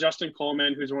just got Justin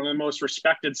Coleman, who's one of the most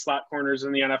respected slot corners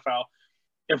in the NFL.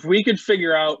 If we could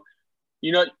figure out,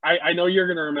 I know you're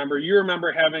going to remember. You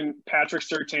remember having Patrick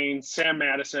Surtain, Sam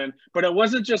Madison, but it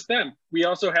wasn't just them. We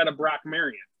also had a Brock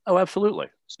Marion. Oh, absolutely.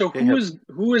 So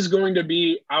who is going to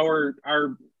be our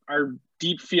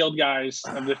deep field guys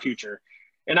of the future?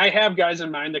 And I have guys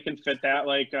in mind that can fit that,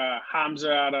 like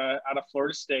Hamza out of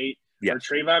Florida State, or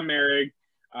Trayvon Merrick.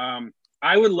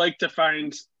 I would like to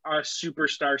find a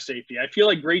superstar safety. I feel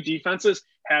like great defenses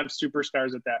have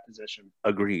superstars at that position.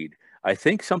 Agreed. I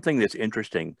think something that's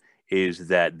interesting is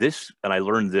that and I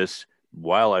learned this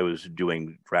while I was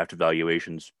doing draft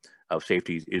evaluations of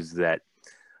safeties, is that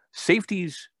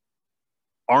safeties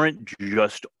aren't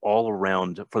just all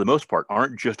around, for the most part,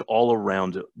 aren't just all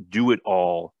around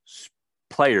do-it-all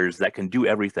players that can do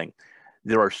everything.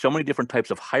 There are so many different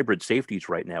types of hybrid safeties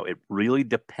right now. It really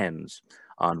depends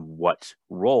on what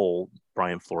role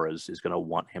Brian Flores is going to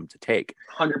want him to take.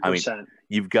 100%. I mean,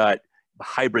 you've got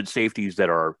hybrid safeties that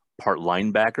are part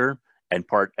linebacker and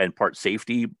part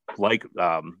safety, like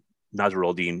Nasir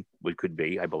al-Din could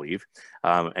be, I believe.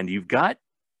 And you've got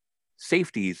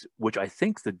safeties, which I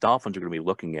think the Dolphins are going to be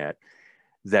looking at,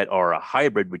 that are a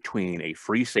hybrid between a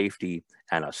free safety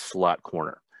and a slot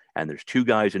corner. And there's two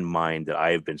guys in mind that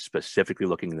I have been specifically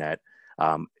looking at.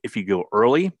 If you go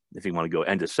early, if you want to go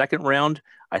end of second round,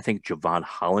 I think Javon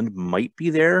Holland might be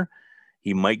there.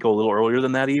 He might go a little earlier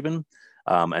than that even.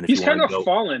 And if he's kind of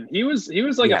fallen. He was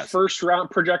like a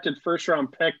projected first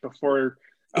round pick before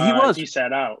he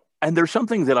sat out. And there's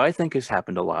something that I think has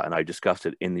happened a lot, and I discussed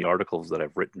it in the articles that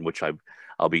I've written, which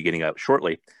I'll be getting out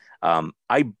shortly.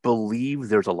 I believe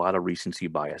there's a lot of recency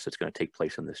bias that's going to take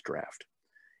place in this draft,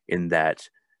 in that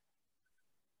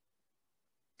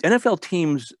NFL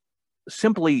teams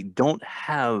simply don't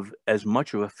have as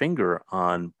much of a finger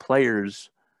on players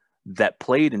that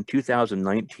played in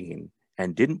 2019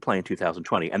 and didn't play in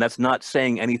 2020. And that's not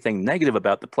saying anything negative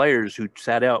about the players who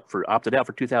opted out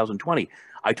for 2020.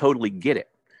 I totally get it.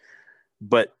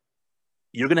 But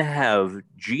you're going to have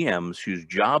GMs whose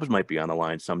jobs might be on the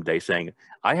line someday saying,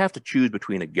 I have to choose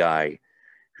between a guy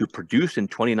who produced in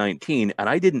 2019 and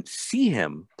I didn't see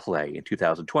him play in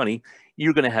 2020.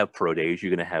 You're going to have pro days,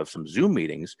 you're going to have some Zoom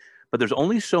meetings, but there's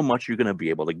only so much you're going to be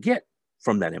able to get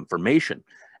from that information.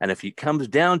 And if it comes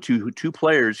down to two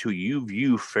players who you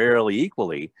view fairly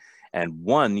equally, and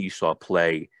one you saw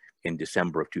play in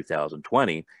December of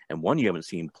 2020, and one you haven't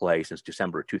seen play since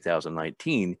December of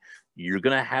 2019, you're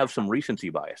going to have some recency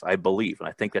bias, I believe. And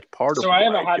I think that's part of. So I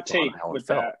have a hot take with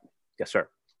that. Yes, sir.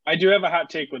 I do have a hot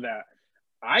take with that.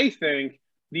 I think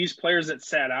these players that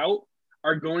sat out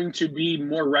are going to be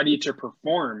more ready to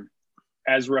perform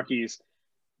as rookies.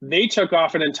 They took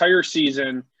off an entire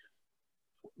season,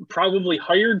 probably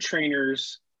hired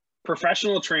trainers,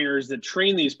 professional trainers that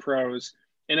train these pros,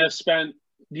 and have spent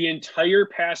the entire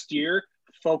past year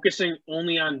focusing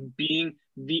only on being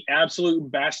the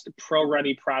absolute best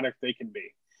pro-ready product they can be.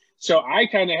 So I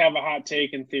kind of have a hot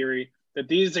take in theory that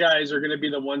these guys are going to be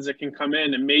the ones that can come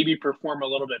in and maybe perform a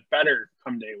little bit better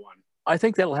come day one. I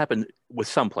think that'll happen with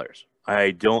some players.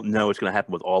 I don't know it's going to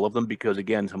happen with all of them because,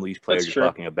 again, some of these players you're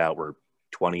talking about were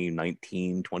 20,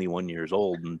 19, 21 years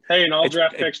old. And all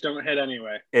draft picks don't hit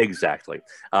anyway. Exactly.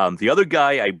 The other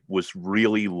guy I was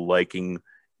really liking,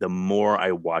 the more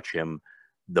I watch him,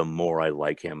 the more I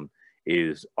like him,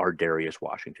 is Ardarius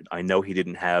Washington. I know he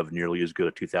didn't have nearly as good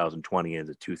a 2020 as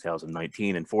a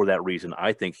 2019, and for that reason,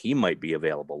 I think he might be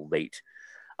available late.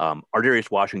 Ardarius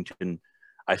Washington,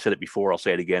 I said it before, I'll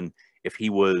say it again, if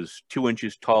he was 2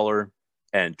 inches taller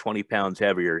and 20 pounds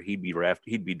heavier, he'd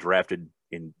be drafted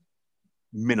in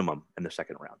minimum in the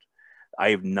second round.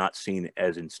 I have not seen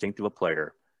as instinctive a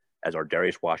player as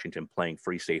Ardarius Washington playing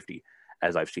free safety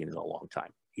as I've seen in a long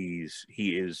time. He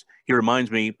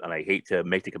reminds me, and I hate to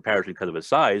make the comparison because of his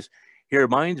size, he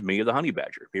reminds me of the honey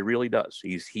badger. He really does.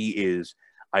 He is,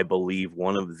 I believe,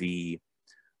 one of the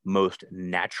most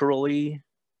naturally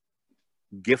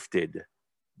gifted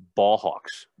ball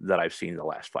hawks that I've seen in the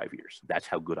last 5 years. That's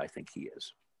how good I think he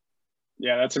is.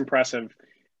 Yeah, that's impressive.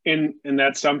 And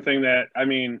that's something that, I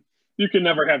mean, you can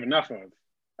never have enough of.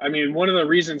 I mean, one of the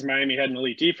reasons Miami had an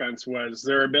elite defense was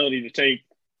their ability to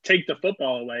take the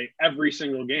football away every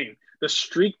single game. The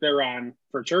streak they're on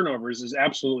for turnovers is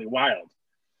absolutely wild.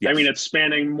 Yes. I mean, it's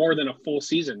spanning more than a full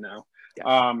season now.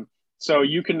 Yes. So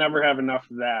you can never have enough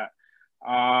of that.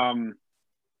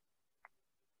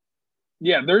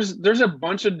 Yeah, there's a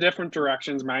bunch of different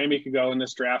directions Miami could go in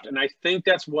this draft, and I think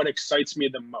that's what excites me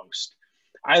the most.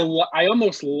 I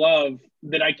almost love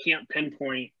that I can't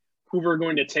pinpoint who we're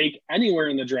going to take anywhere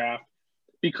in the draft,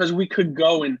 because we could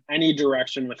go in any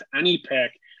direction with any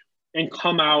pick and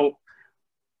come out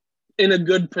in a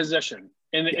good position.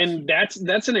 And yes. And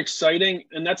that's an exciting,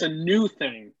 and that's a new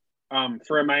thing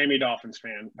for a Miami Dolphins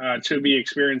fan to be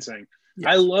experiencing. Yes.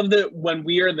 I love that when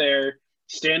we are there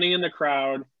standing in the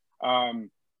crowd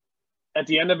at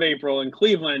the end of April in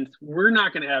Cleveland, we're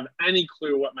not going to have any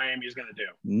clue what Miami is going to do.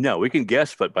 No, we can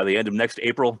guess, but by the end of next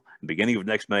April, beginning of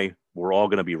next May, we're all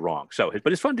going to be wrong. So,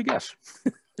 but it's fun to guess.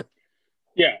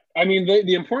 Yeah. I mean,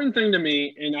 the important thing to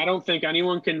me, and I don't think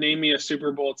anyone can name me a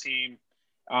Super Bowl team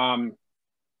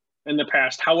in the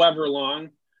past, however long,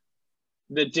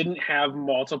 that didn't have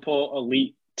multiple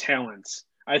elite talents.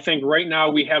 I think right now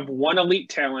we have one elite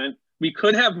talent. We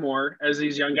could have more as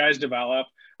these young guys develop.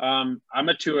 I'm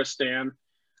a Tua stan.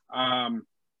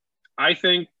 I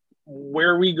think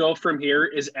where we go from here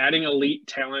is adding elite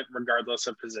talent regardless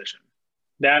of position.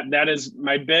 That is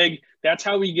my big – that's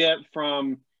how we get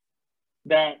from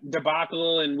that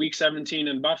debacle in Week 17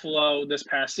 in Buffalo this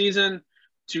past season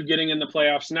to getting in the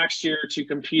playoffs next year to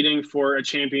competing for a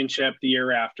championship the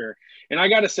year after. And I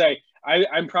got to say,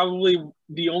 I'm probably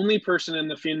the only person in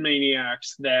the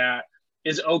Phinmaniacs that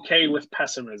is okay with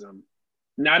pessimism.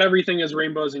 Not everything is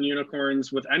rainbows and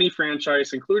unicorns with any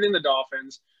franchise, including the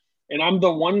Dolphins. And I'm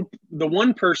the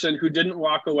one person who didn't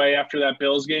walk away after that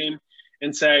Bills game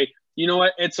and say, you know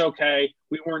what, it's okay.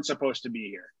 We weren't supposed to be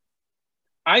here.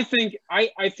 I think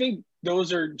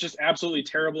those are just absolutely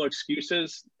terrible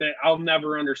excuses that I'll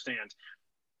never understand.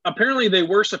 Apparently they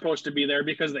were supposed to be there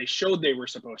because they showed they were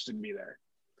supposed to be there.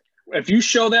 If you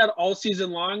show that all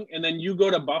season long and then you go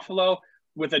to Buffalo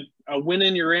with a win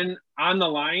and you're in on the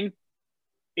line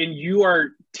and you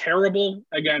are terrible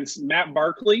against Matt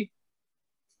Barkley,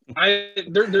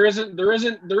 there isn't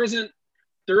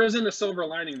a silver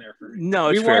lining there for me. No,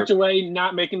 we fair. Walked away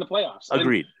not making the playoffs.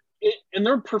 Agreed. And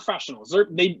they're professionals.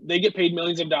 They get paid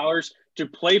millions of dollars to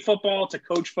play football, to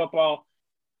coach football.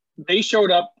 They showed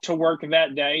up to work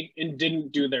that day and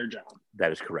didn't do their job.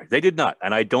 That is correct. They did not.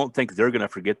 And I don't think they're going to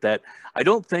forget that. I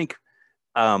don't think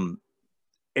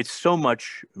it's so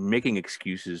much making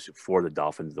excuses for the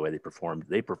Dolphins the way they performed.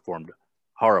 They performed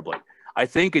horribly. I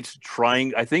think it's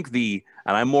trying. I think and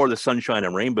I'm more the sunshine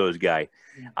and rainbows guy.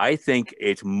 I think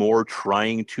it's more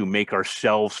trying to make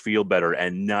ourselves feel better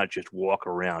and not just walk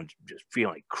around just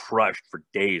feeling crushed for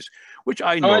days, which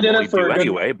I normally do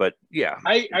anyway. But yeah,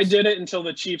 I did it until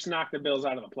the Chiefs knocked the Bills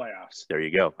out of the playoffs. There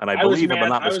you go. And I believe, if I'm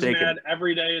not mistaken, I was mad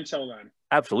every day until then.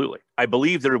 Absolutely. I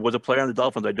believe there was a player on the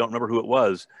Dolphins, I don't remember who it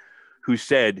was, who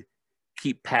said,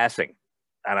 keep passing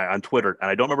on Twitter. And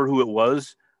I don't remember who it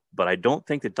was, but I don't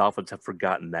think the Dolphins have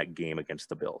forgotten that game against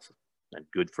the Bills. And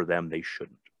good for them. They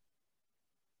shouldn't.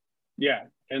 Yeah,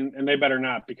 and they better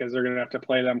not, because they're going to have to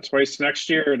play them twice next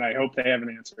year, and I hope they have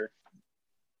an answer.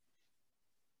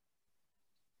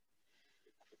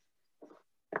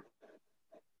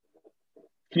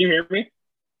 Can you hear me?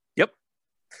 Yep.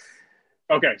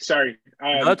 Okay, sorry.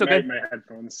 No, that's okay. My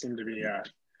headphones seem to be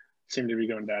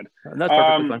going dead. That's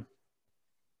perfectly fine.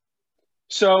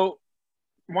 So,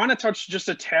 want to touch just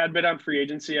a tad bit on free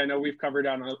agency. I know we've covered it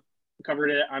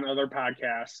on other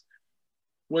podcasts.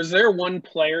 Was there one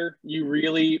player you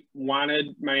really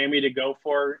wanted Miami to go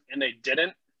for and they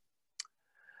didn't?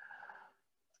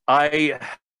 You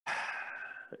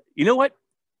know what?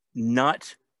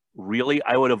 Not really.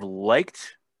 I would have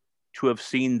liked to have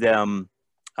seen them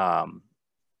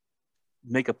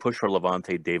make a push for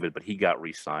Levante David, but he got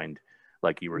re-signed,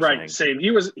 like you were saying. Right, same.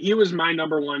 He was my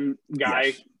number one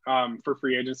guy for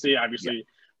free agency. Obviously,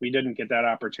 we didn't get that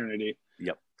opportunity.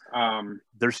 Yep.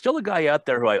 There's still a guy out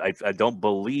there who I don't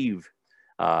believe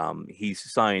he's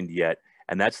signed yet,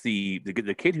 and that's the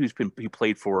kid who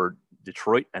played for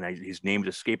Detroit, and his name's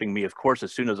escaping me. Of course,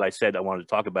 as soon as I said I wanted to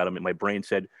talk about him, my brain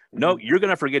said, no, you're going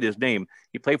to forget his name.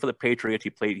 He played for the Patriots.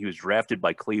 He was drafted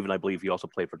by Cleveland. I believe he also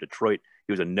played for Detroit.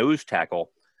 He was a nose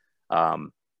tackle.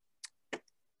 Man,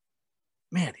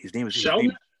 his name is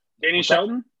Shelton? Danny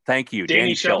Shelton? Thank you.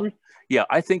 Danny Shelton. Yeah,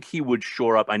 I think he would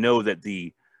shore up. I know that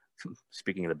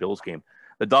speaking of the Bills game,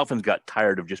 the Dolphins got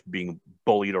tired of just being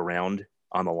bullied around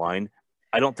on the line.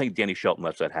 I don't think Danny Shelton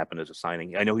lets that happen as a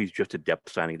signing. I know he's just a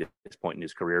depth signing at this point in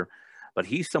his career, but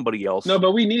he's somebody else. No,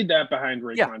 but we need that behind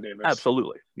Raekwon Davis.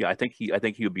 Absolutely. Yeah, I think he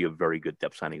would be a very good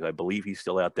depth signing. I believe he's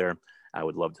still out there. I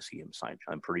would love to see him signed.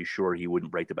 I'm pretty sure he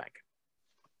wouldn't break the bank.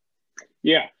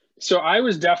 Yeah. So I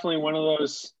was definitely one of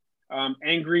those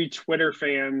angry Twitter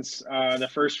fans the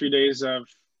first few days of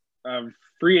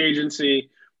free agency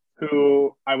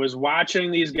who I was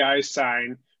watching these guys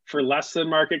sign for less than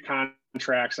market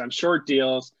contracts on short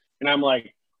deals. And I'm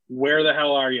like, where the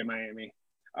hell are you, Miami?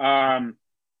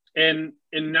 And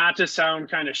not to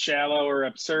sound kind of shallow or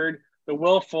absurd, the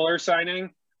Will Fuller signing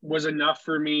was enough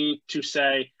for me to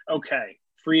say, okay,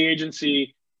 free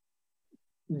agency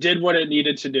did what it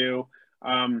needed to do.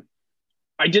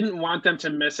 I didn't want them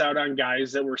to miss out on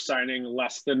guys that were signing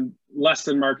less than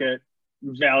market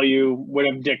value would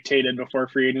have dictated before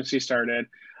free agency started.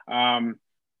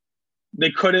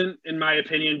 They couldn't, in my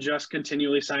opinion, just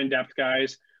continually sign depth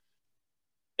guys.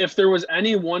 If there was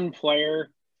any one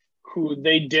player who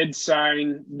they did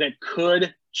sign that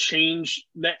could change,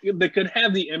 that could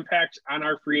have the impact on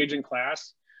our free agent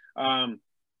class,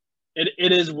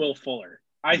 it is Will Fuller.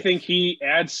 I think he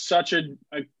adds such an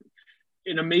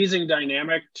amazing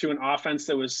dynamic to an offense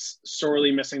that was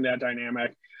sorely missing that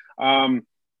dynamic.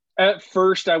 At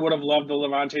first, I would have loved the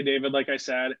Levante David, like I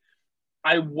said.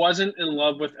 I wasn't in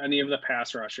love with any of the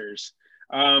pass rushers.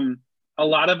 A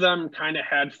lot of them kind of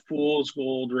had fool's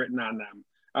gold written on them.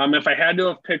 If I had to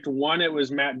have picked one, it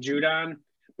was Matt Judon.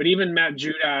 But even Matt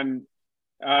Judon,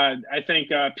 I think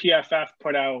PFF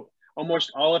put out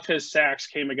almost all of his sacks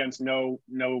came against no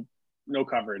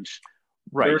coverage.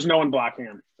 Right. There was no one blocking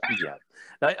him. Yeah.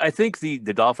 I think the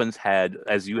Dolphins had,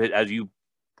 as you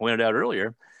pointed out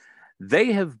earlier,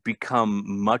 they have become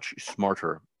much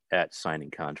smarter at signing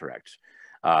contracts.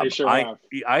 They sure have.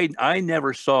 I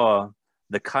never saw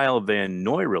the Kyle Van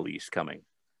Noy release coming.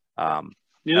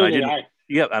 Neither did I.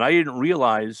 Yeah, and I didn't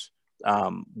realize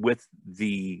with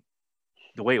the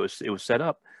way it was set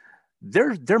up,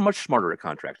 they're much smarter at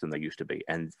contracts than they used to be.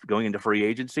 And going into free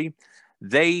agency,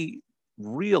 they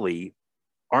really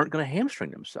aren't going to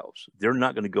hamstring themselves. They're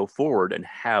not going to go forward and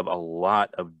have a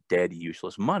lot of dead,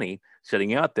 useless money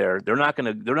sitting out there. They're not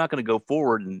going to go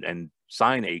forward and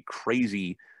sign a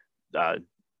crazy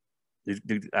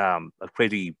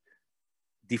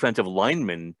defensive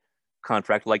lineman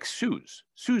contract like Sue's.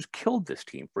 Sue's killed this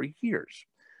team for years.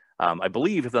 I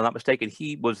believe, if I'm not mistaken,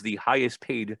 he was the highest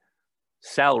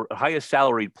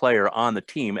salaried player on the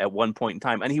team at one point in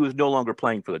time, and he was no longer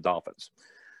playing for the Dolphins.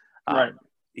 Right.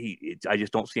 I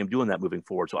just don't see him doing that moving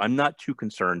forward. So I'm not too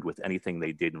concerned with anything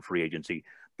they did in free agency.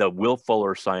 The Will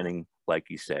Fuller signing, like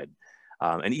you said,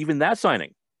 and even that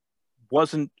signing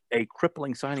wasn't a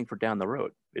crippling signing for down the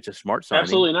road. It's a smart signing.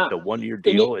 Absolutely not. It's a 1-year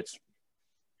deal.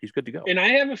 He's good to go. And I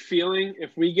have a feeling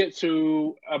if we get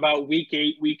to about week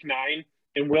 8, week 9,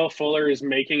 and Will Fuller is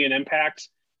making an impact,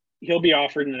 he'll be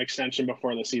offered an extension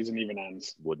before the season even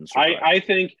ends. Wouldn't surprise.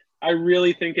 I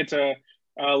really think it's a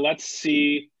let's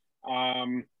see.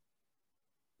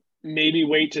 Maybe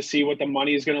wait to see what the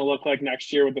money is going to look like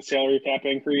next year with the salary cap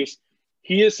increase.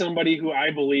 He is somebody who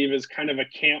I believe is kind of a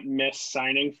can't miss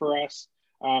signing for us.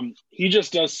 He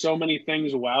just does so many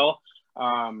things well.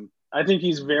 I think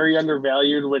he's very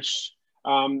undervalued, which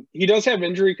he does have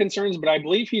injury concerns, but I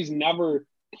believe he's never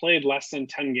played less than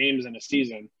 10 games in a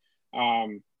season.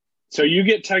 So you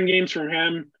get 10 games from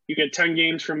him, you get 10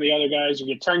 games from the other guys, you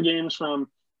get 10 games from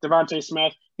Devontae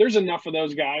Smith. There's enough of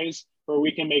those guys where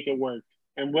we can make it work.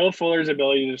 And Will Fuller's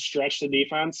ability to stretch the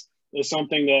defense is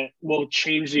something that will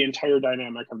change the entire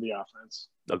dynamic of the offense.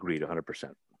 Agreed,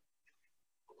 100%.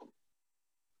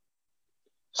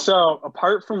 So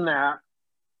apart from that,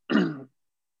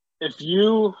 if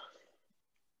you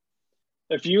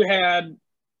had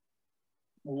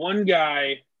one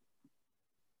guy,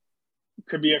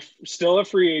 could be still a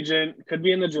free agent, could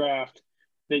be in the draft,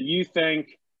 that you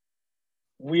think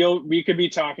we could be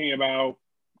talking about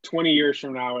 20 years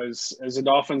from now as a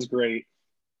Dolphins great,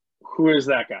 who is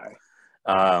that guy?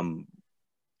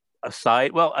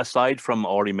 Aside from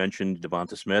already mentioned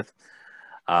Devonta Smith,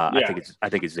 I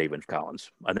think it's Zaven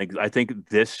Collins. I think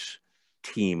this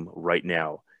team right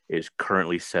now is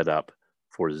currently set up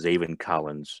for Zaven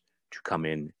Collins to come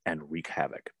in and wreak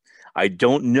havoc. I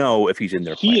don't know if he's in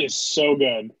their plan. He is so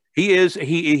good. He is.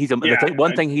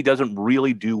 One thing he doesn't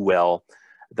really do well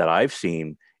that I've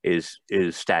seen is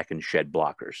stack and shed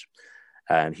blockers,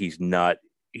 and he's not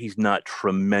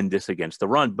tremendous against the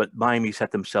run. But Miami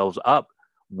set themselves up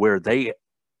where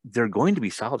they're going to be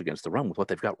solid against the run with what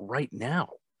they've got right now,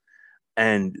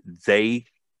 and they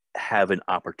have an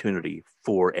opportunity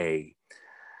for I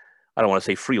don't want to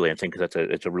say freelancing because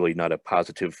it's a really not a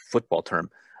positive football term,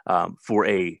 for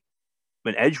an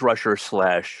edge rusher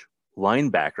 /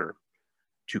 linebacker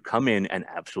to come in and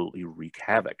absolutely wreak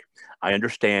havoc. I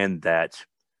understand that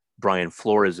Brian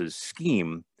Flores'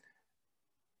 scheme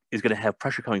is going to have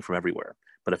pressure coming from everywhere.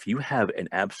 But if you have an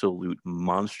absolute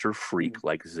monster freak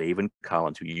like Zaven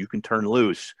Collins, who you can turn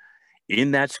loose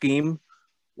in that scheme,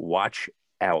 watch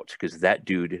out, because that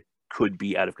dude could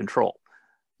be out of control.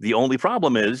 The only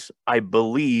problem is, I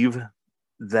believe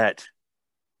that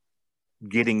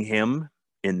getting him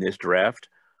in this draft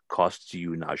costs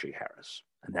you Najee Harris.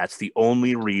 And that's the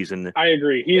only reason. I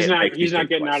agree. He's not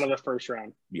getting out of the first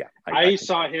round. Yeah. I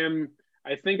saw him.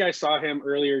 I think I saw him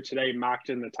earlier today mocked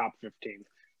in the top 15.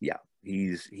 Yeah.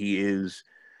 He's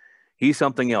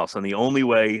something else. And the only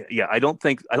way, I don't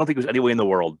think there's any way in the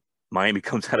world Miami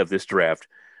comes out of this draft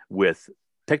with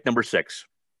pick number 6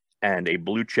 and a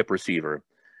blue chip receiver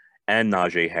and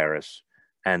Najee Harris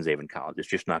and Zaven Collins. It's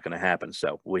just not going to happen.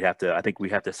 So I think we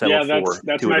have to settle for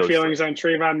that's my feelings on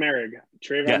Trayvon Merrick.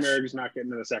 Merrick is not getting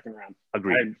to the second round.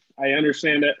 Agreed. I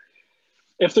understand it.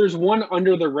 If there's one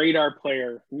under the radar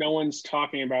player no one's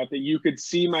talking about that you could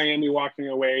see Miami walking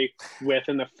away with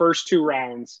in the first 2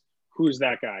 rounds, who's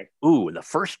that guy? Ooh, in the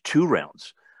first 2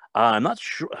 rounds. I'm not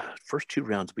sure. First 2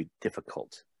 rounds would be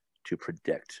difficult to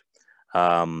predict.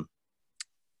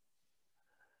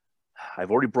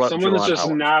 I've already brought someone that's just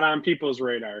Howard. Not on people's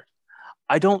radar.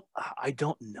 I don't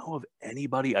know of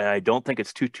anybody. I don't think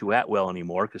it's Tutu Atwell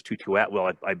anymore, because Tutu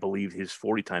Atwell, I believe his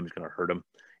 40 time is going to hurt him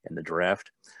in the draft.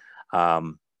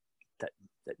 That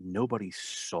nobody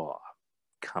saw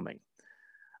coming.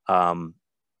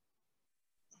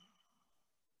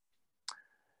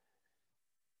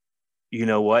 You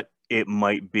know what? It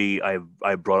might be. I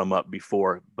brought him up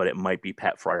before, but it might be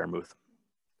Pat Freiermuth.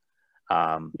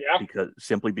 Because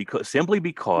simply because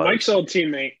Mike's old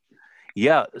teammate.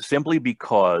 Yeah, simply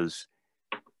because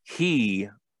he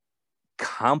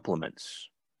complements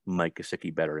Mike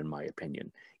Gesicki better, in my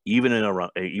opinion. Even in an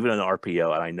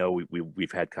RPO, and I know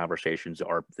we've had conversations.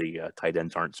 The tight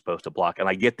ends aren't supposed to block, and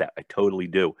I get that. I totally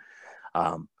do.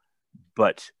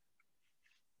 But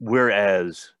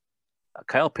whereas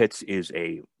Kyle Pitts is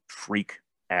a freak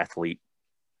athlete,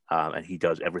 and he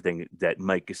does everything that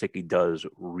Mike Gesicki does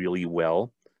really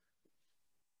well,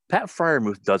 Pat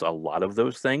Freiermuth does a lot of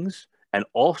those things and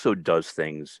also does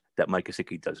things that Mike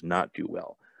Gesicki does not do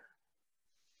well.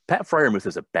 Pat Freiermuth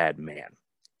is a bad man.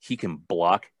 He can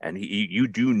block, and you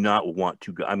do not want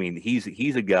to go. I mean,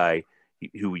 he's a guy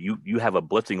who you have a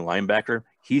blitzing linebacker.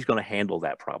 He's going to handle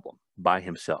that problem by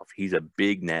himself. He's a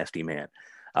big, nasty man.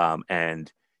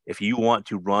 And if you want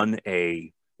to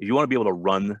be able to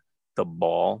run the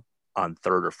ball on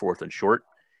 3rd or 4th and short,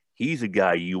 he's a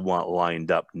guy you want lined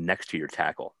up next to your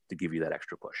tackle to give you that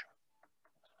extra push.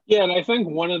 Yeah, and I think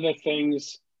one of the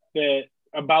things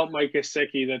about Mike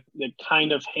Gesicki that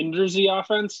kind of hinders the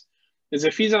offense is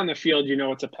if he's on the field,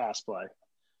 it's a pass play.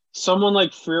 Someone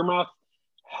like Freiermuth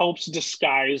helps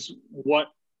disguise what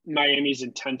Miami's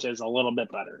intent is a little bit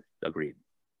better. Agreed.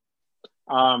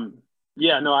 I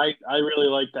really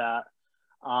like that.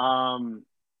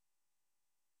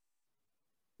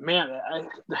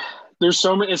 There's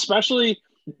so many, especially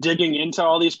digging into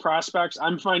all these prospects.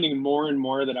 I'm finding more and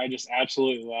more that I just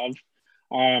absolutely love.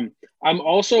 I'm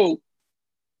also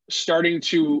starting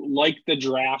to like the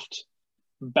draft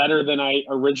better than I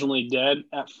originally did.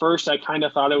 At first, I kind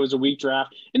of thought it was a weak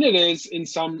draft, and it is in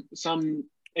some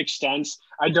extents.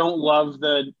 I don't love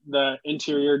the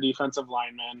interior defensive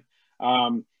lineman.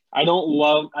 I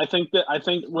think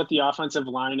with the offensive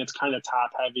line, it's kind of top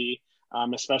heavy,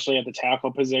 especially at the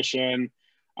tackle position.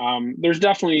 There's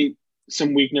definitely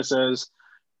some weaknesses,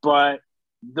 but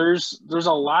there's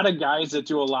a lot of guys that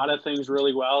do a lot of things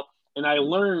really well. And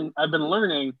I've been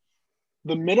learning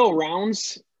the middle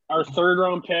rounds, our 3rd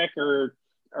round pick or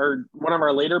one of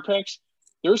our later picks,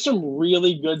 there's some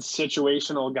really good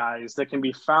situational guys that can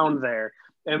be found there.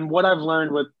 And what I've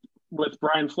learned with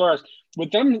Brian Flores, with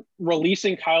them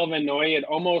releasing Kyle Van Noy, it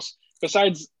almost,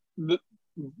 besides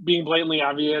being blatantly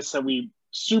obvious that we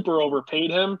super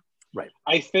overpaid him, right?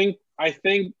 I think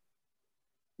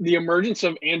the emergence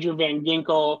of Andrew Van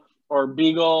Ginkel or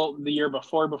Beagle the year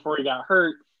before he got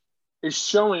hurt is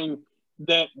showing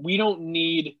that we don't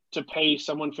need to pay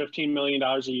someone $15 million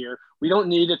a year. We don't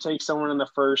need to take someone in the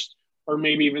first or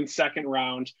maybe even second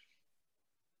round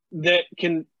that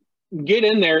can get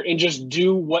in there and just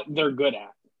do what they're good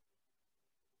at.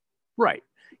 Right.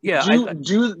 Yeah.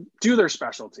 Do their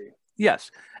specialty.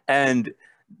 Yes. And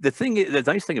the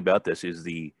nice thing about this is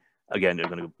again, I'm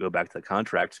going to go back to the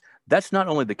contracts. That's not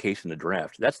only the case in the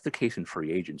draft, that's the case in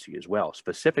free agency as well,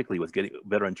 specifically with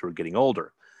veterans who are getting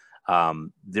older.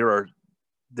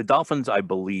 The Dolphins, I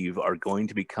believe, are going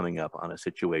to be coming up on a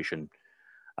situation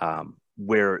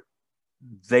where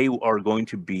they are going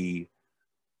to be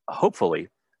hopefully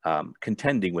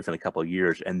contending within a couple of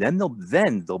years, and then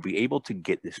they'll be able to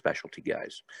get the specialty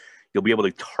guys. You'll be able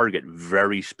to target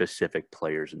very specific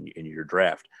players in your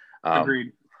draft.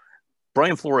 Agreed.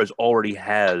 Brian Flores already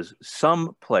has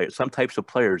some types of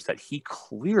players that he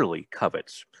clearly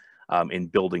covets in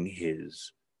building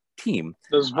his team.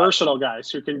 Those versatile guys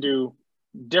who can do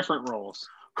different roles.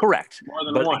 Correct. More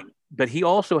than one. But he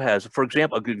also has, for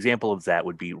example, a good example of that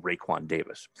would be Raekwon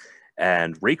Davis.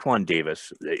 And Raekwon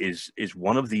Davis is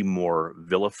one of the more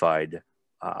vilified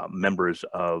members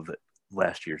of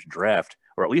last year's draft,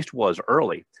 or at least was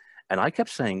early. And I kept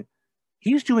saying,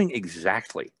 he's doing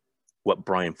exactly what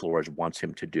Brian Flores wants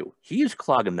him to do. He is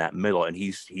clogging that middle, and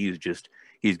he's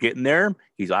getting there.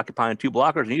 He's occupying two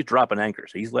blockers, and he's dropping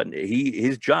anchors.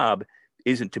 His job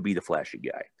isn't to be the flashy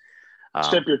guy.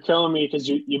 Chip, you're killing me because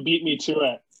you beat me to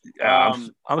it. I'm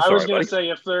sorry, I was going to say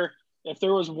if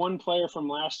there was one player from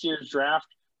last year's draft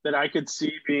that I could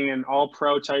see being an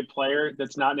all-pro type player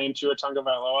that's not named Tua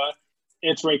Tagovailoa,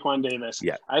 it's Raekwon Davis.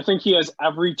 Yeah. I think he has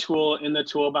every tool in the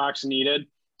toolbox needed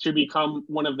to become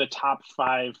one of the top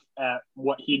 5 at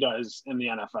what he does in the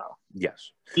NFL.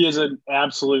 Yes. He is an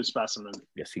absolute specimen.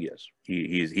 Yes, he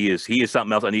is. He is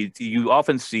something else. And you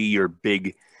often see your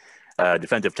big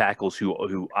defensive tackles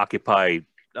who occupy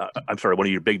one of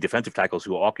your big defensive tackles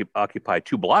who occupy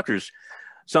two blockers,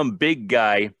 some big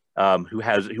guy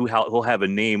who'll have a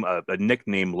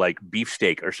nickname like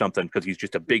Beefsteak or something because he's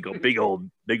just a big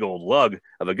old lug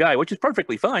of a guy, which is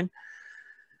perfectly fine.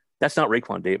 That's not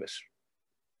Raekwon Davis.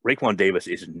 Raekwon Davis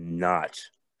is not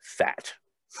fat.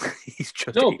 He's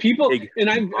just people, and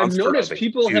I've noticed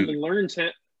people have learned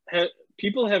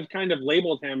people have kind of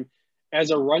labeled him as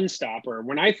a run stopper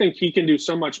when I think he can do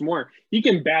so much more. He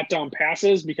can bat down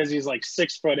passes because he's like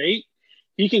 6'8".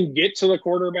 He can get to the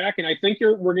quarterback, and I think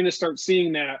we're going to start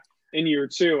seeing that in year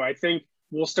 2. I think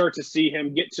we'll start to see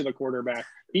him get to the quarterback.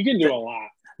 He can do a lot.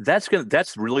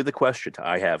 That's really the question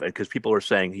I have, because people are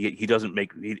saying he doesn't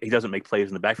make plays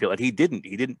in the backfield, and he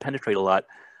didn't penetrate a lot.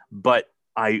 But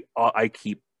I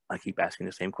keep asking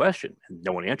the same question, and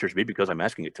no one answers me because I'm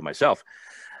asking it to myself.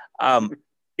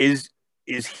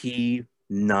 Is he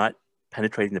not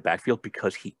penetrating the backfield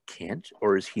because he can't,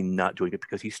 or is he not doing it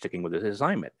because he's sticking with his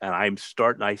assignment? And I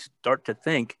start to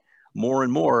think more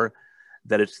and more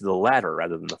that it's the latter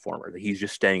rather than the former, that he's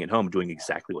just staying at home doing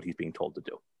exactly what he's being told to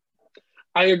do.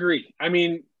 I agree. I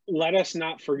mean, let us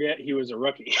not forget he was a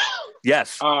rookie.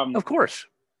 Yes, of course.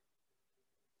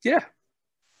 Yeah.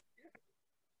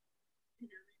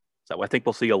 So I think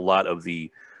we'll see a lot of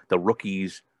the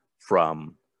rookies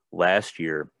from last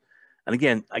year. And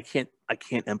again, I can't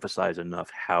emphasize enough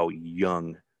how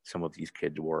young some of these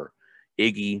kids were.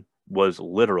 Iggy was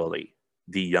literally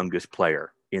the youngest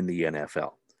player in the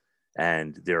NFL.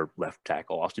 And their left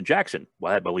tackle, Austin Jackson,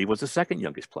 I believe was the second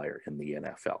youngest player in the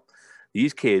NFL.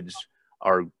 These kids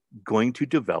are going to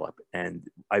develop, and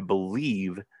I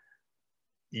believe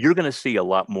you're going to see a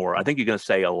lot more. I think you're going to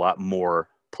say a lot more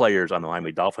players on the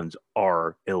Miami Dolphins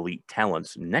are elite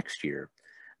talents next year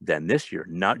than this year,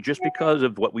 not just because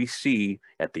of what we see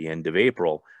at the end of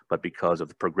April, but because of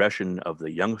the progression of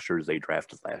the youngsters they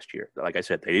drafted last year. Like I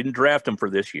said, they didn't draft them for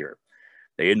this year.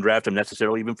 They didn't draft them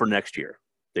necessarily even for next year.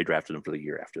 They drafted them for the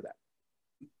year after that.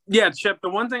 Yeah, Chip, the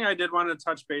one thing I did want to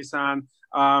touch base on,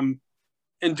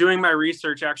 in doing my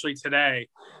research actually today,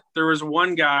 there was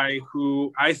one guy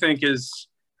who I think is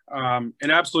an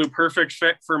absolute perfect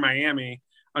fit for Miami.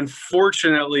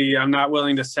 Unfortunately, I'm not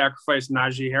willing to sacrifice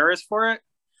Najee Harris for it.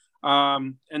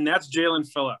 And that's Jalen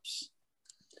Phillips.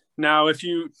 Now, if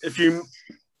you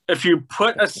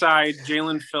put aside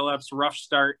Jalen Phillips' rough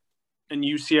start in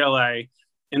UCLA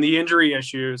and the injury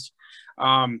issues,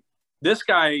 this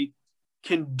guy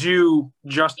can do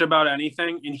just about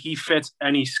anything, and he fits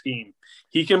any scheme.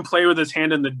 He can play with his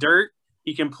hand in the dirt.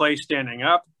 He can play standing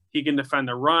up. He can defend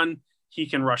the run. He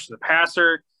can rush the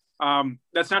passer.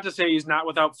 That's not to say he's not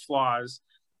without flaws.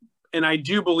 And I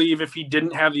do believe if he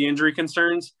didn't have the injury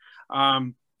concerns,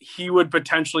 he would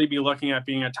potentially be looking at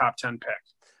being a top 10 pick.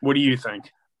 What do you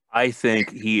think? I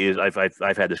think he is. I've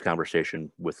had this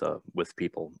conversation with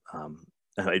people,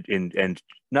 and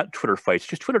not Twitter fights,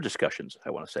 just Twitter discussions.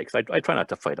 I want to say, because I try not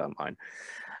to fight online.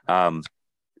 I'm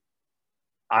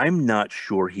not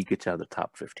sure he gets out of the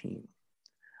top 15.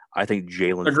 I think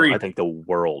I think the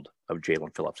world of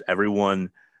Jalen Phillips. Everyone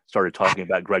started talking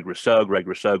about Greg Rousseau,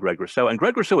 and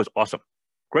Greg Rousseau is awesome.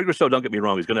 Greg Rousseau, don't get me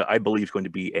wrong, I believe is going to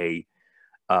be a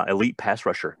elite pass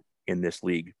rusher in this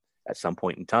league at some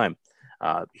point in time.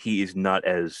 He is not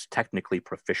as technically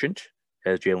proficient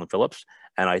as Jalen Phillips,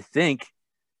 and I think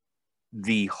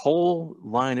the whole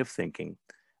line of thinking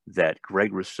that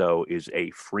Greg Rousseau is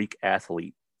a freak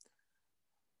athlete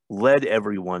led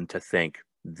everyone to think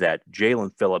that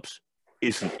Jalen Phillips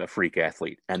isn't a freak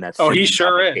athlete, and that's he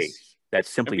sure is. Case. That's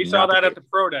simply we saw that at the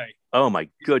pro day. Oh my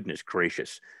goodness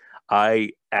gracious!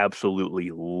 I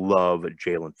absolutely love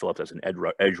Jalen Phillips as an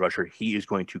edge rusher. He is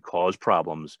going to cause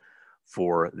problems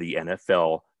for the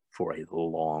NFL for a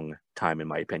long time, in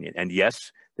my opinion. And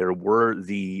yes, there were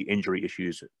the injury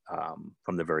issues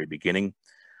from the very beginning.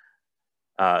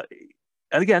 And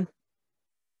again,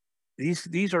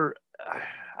 these are.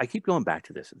 I keep going back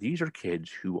to this. These are kids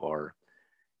who are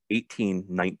 18,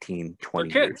 19,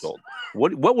 20 years old.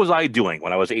 What was I doing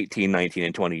when I was 18, 19,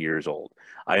 and 20 years old?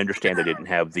 I understand I didn't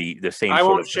have the same I sort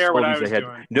won't of share what I was they had.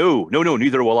 doing. No,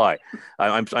 neither will I.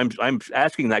 I'm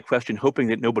asking that question, hoping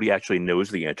that nobody actually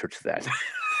knows the answer to that.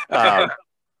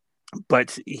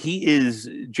 But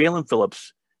Jalen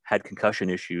Phillips had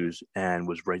concussion issues and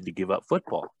was ready to give up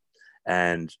football.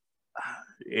 And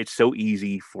it's so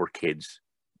easy for kids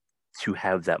to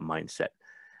have that mindset.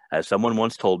 As someone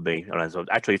once told me, and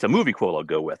actually it's a movie quote I'll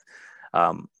go with,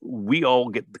 we all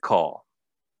get the call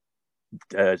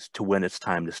as to when it's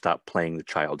time to stop playing the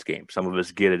child's game. Some of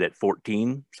us get it at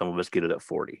 14, some of us get it at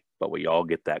 40, but we all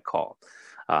get that call.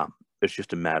 It's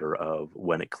just a matter of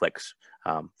when it clicks.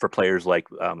 For players like,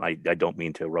 I don't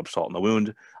mean to rub salt in the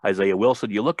wound, Isaiah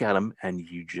Wilson, you look at him and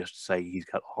you just say he's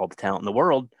got all the talent in the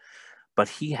world, but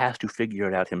he has to figure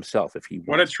it out himself if he wants.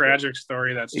 What a tragic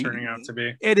story that's turning out to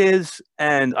be. It is,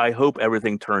 and I hope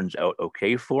everything turns out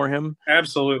okay for him.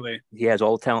 Absolutely. He has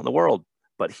all the talent in the world,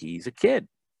 but he's a kid.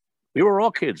 We were all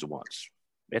kids once.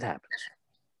 It happens.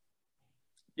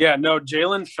 Yeah, no,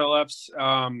 Jalen Phillips,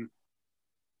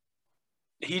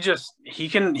 he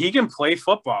can play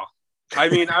football. I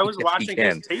mean, I was yes, watching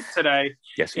his tape today.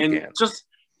 Yes, he and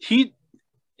can.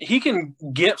 He can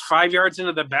get 5 yards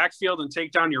into the backfield and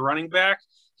take down your running back.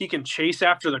 He can chase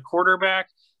after the quarterback.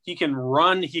 He can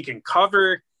run. He can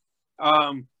cover.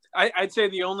 I'd say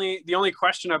the only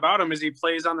question about him is he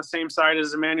plays on the same side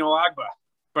as Emmanuel Ogbah,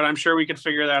 but I'm sure we could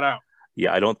figure that out.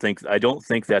 Yeah, I don't think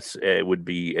that's it would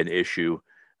be an issue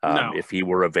no. If he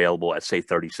were available at say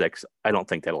 36. I don't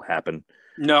think that'll happen.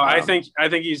 No, I think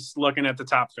he's looking at the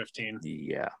top 15.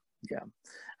 Yeah.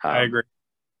 I agree.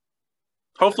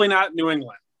 Hopefully not New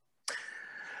England.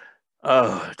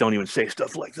 Don't even say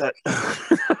stuff like that.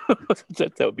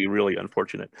 that would be really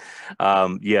unfortunate.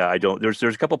 Yeah, I don't. There's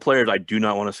a couple players I do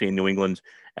not want to see in New England,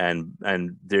 and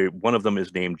one of them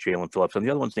is named Jalen Phillips, and the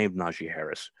other one's named Najee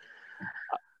Harris.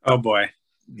 Oh boy.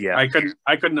 Yeah, I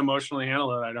couldn't emotionally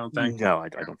handle it. I don't think. No, I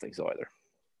don't think so either.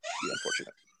 Be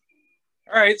unfortunate.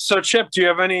 All right, so Chip, do you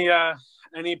have any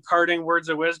parting words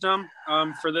of wisdom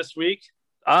for this week?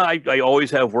 I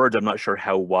always have words. I'm not sure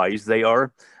how wise they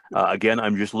are. Again,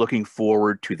 I'm just looking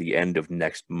forward to the end of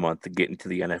next month, getting to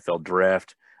the NFL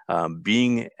draft,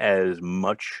 being as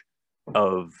much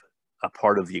of a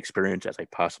part of the experience as I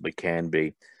possibly can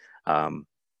be.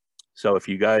 So if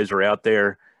you guys are out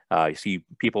there, you see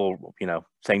people,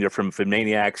 saying they're from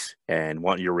Phinmaniacs and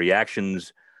want your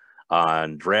reactions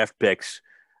on draft picks.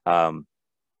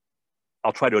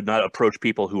 I'll try to not approach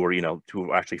people who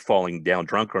are actually falling down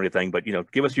drunk or anything, but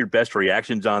give us your best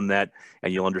reactions on that,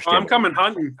 and you'll understand. I'm coming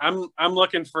hunting. I'm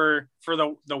looking for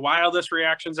the wildest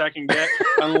reactions I can get.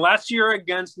 Unless you're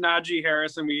against Najee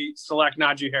Harris and we select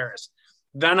Najee Harris,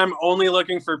 then I'm only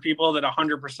looking for people that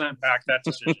 100% back that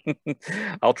decision.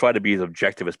 I'll try to be as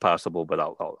objective as possible, but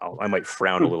I might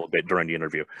frown a little bit during the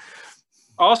interview.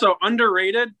 Also,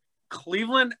 underrated.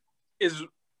 Cleveland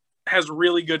has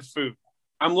really good food.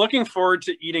 I'm looking forward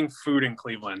to eating food in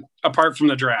Cleveland, apart from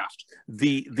the draft.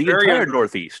 The entire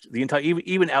Northeast,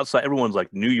 even outside, everyone's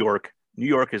like New York. New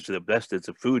York is the best. It's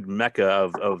a food mecca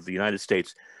of the United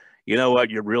States. You know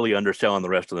what? You're really underselling the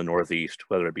rest of the Northeast,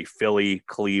 whether it be Philly,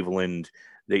 Cleveland,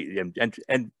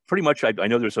 and pretty much. I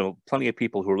know there's plenty of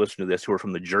people who are listening to this who are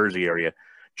from the Jersey area.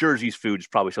 Jersey's food is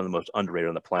probably some of the most underrated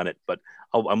on the planet. But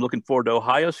I'm looking forward to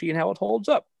Ohio, seeing how it holds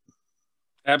up.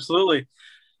 Absolutely.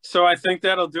 So I think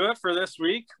that'll do it for this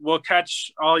week. We'll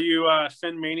catch all you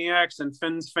Phinmaniacs and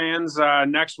Fins fans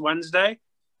next Wednesday.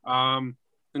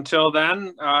 Until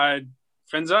then,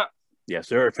 Fins up. Yes,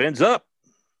 sir. Fins up.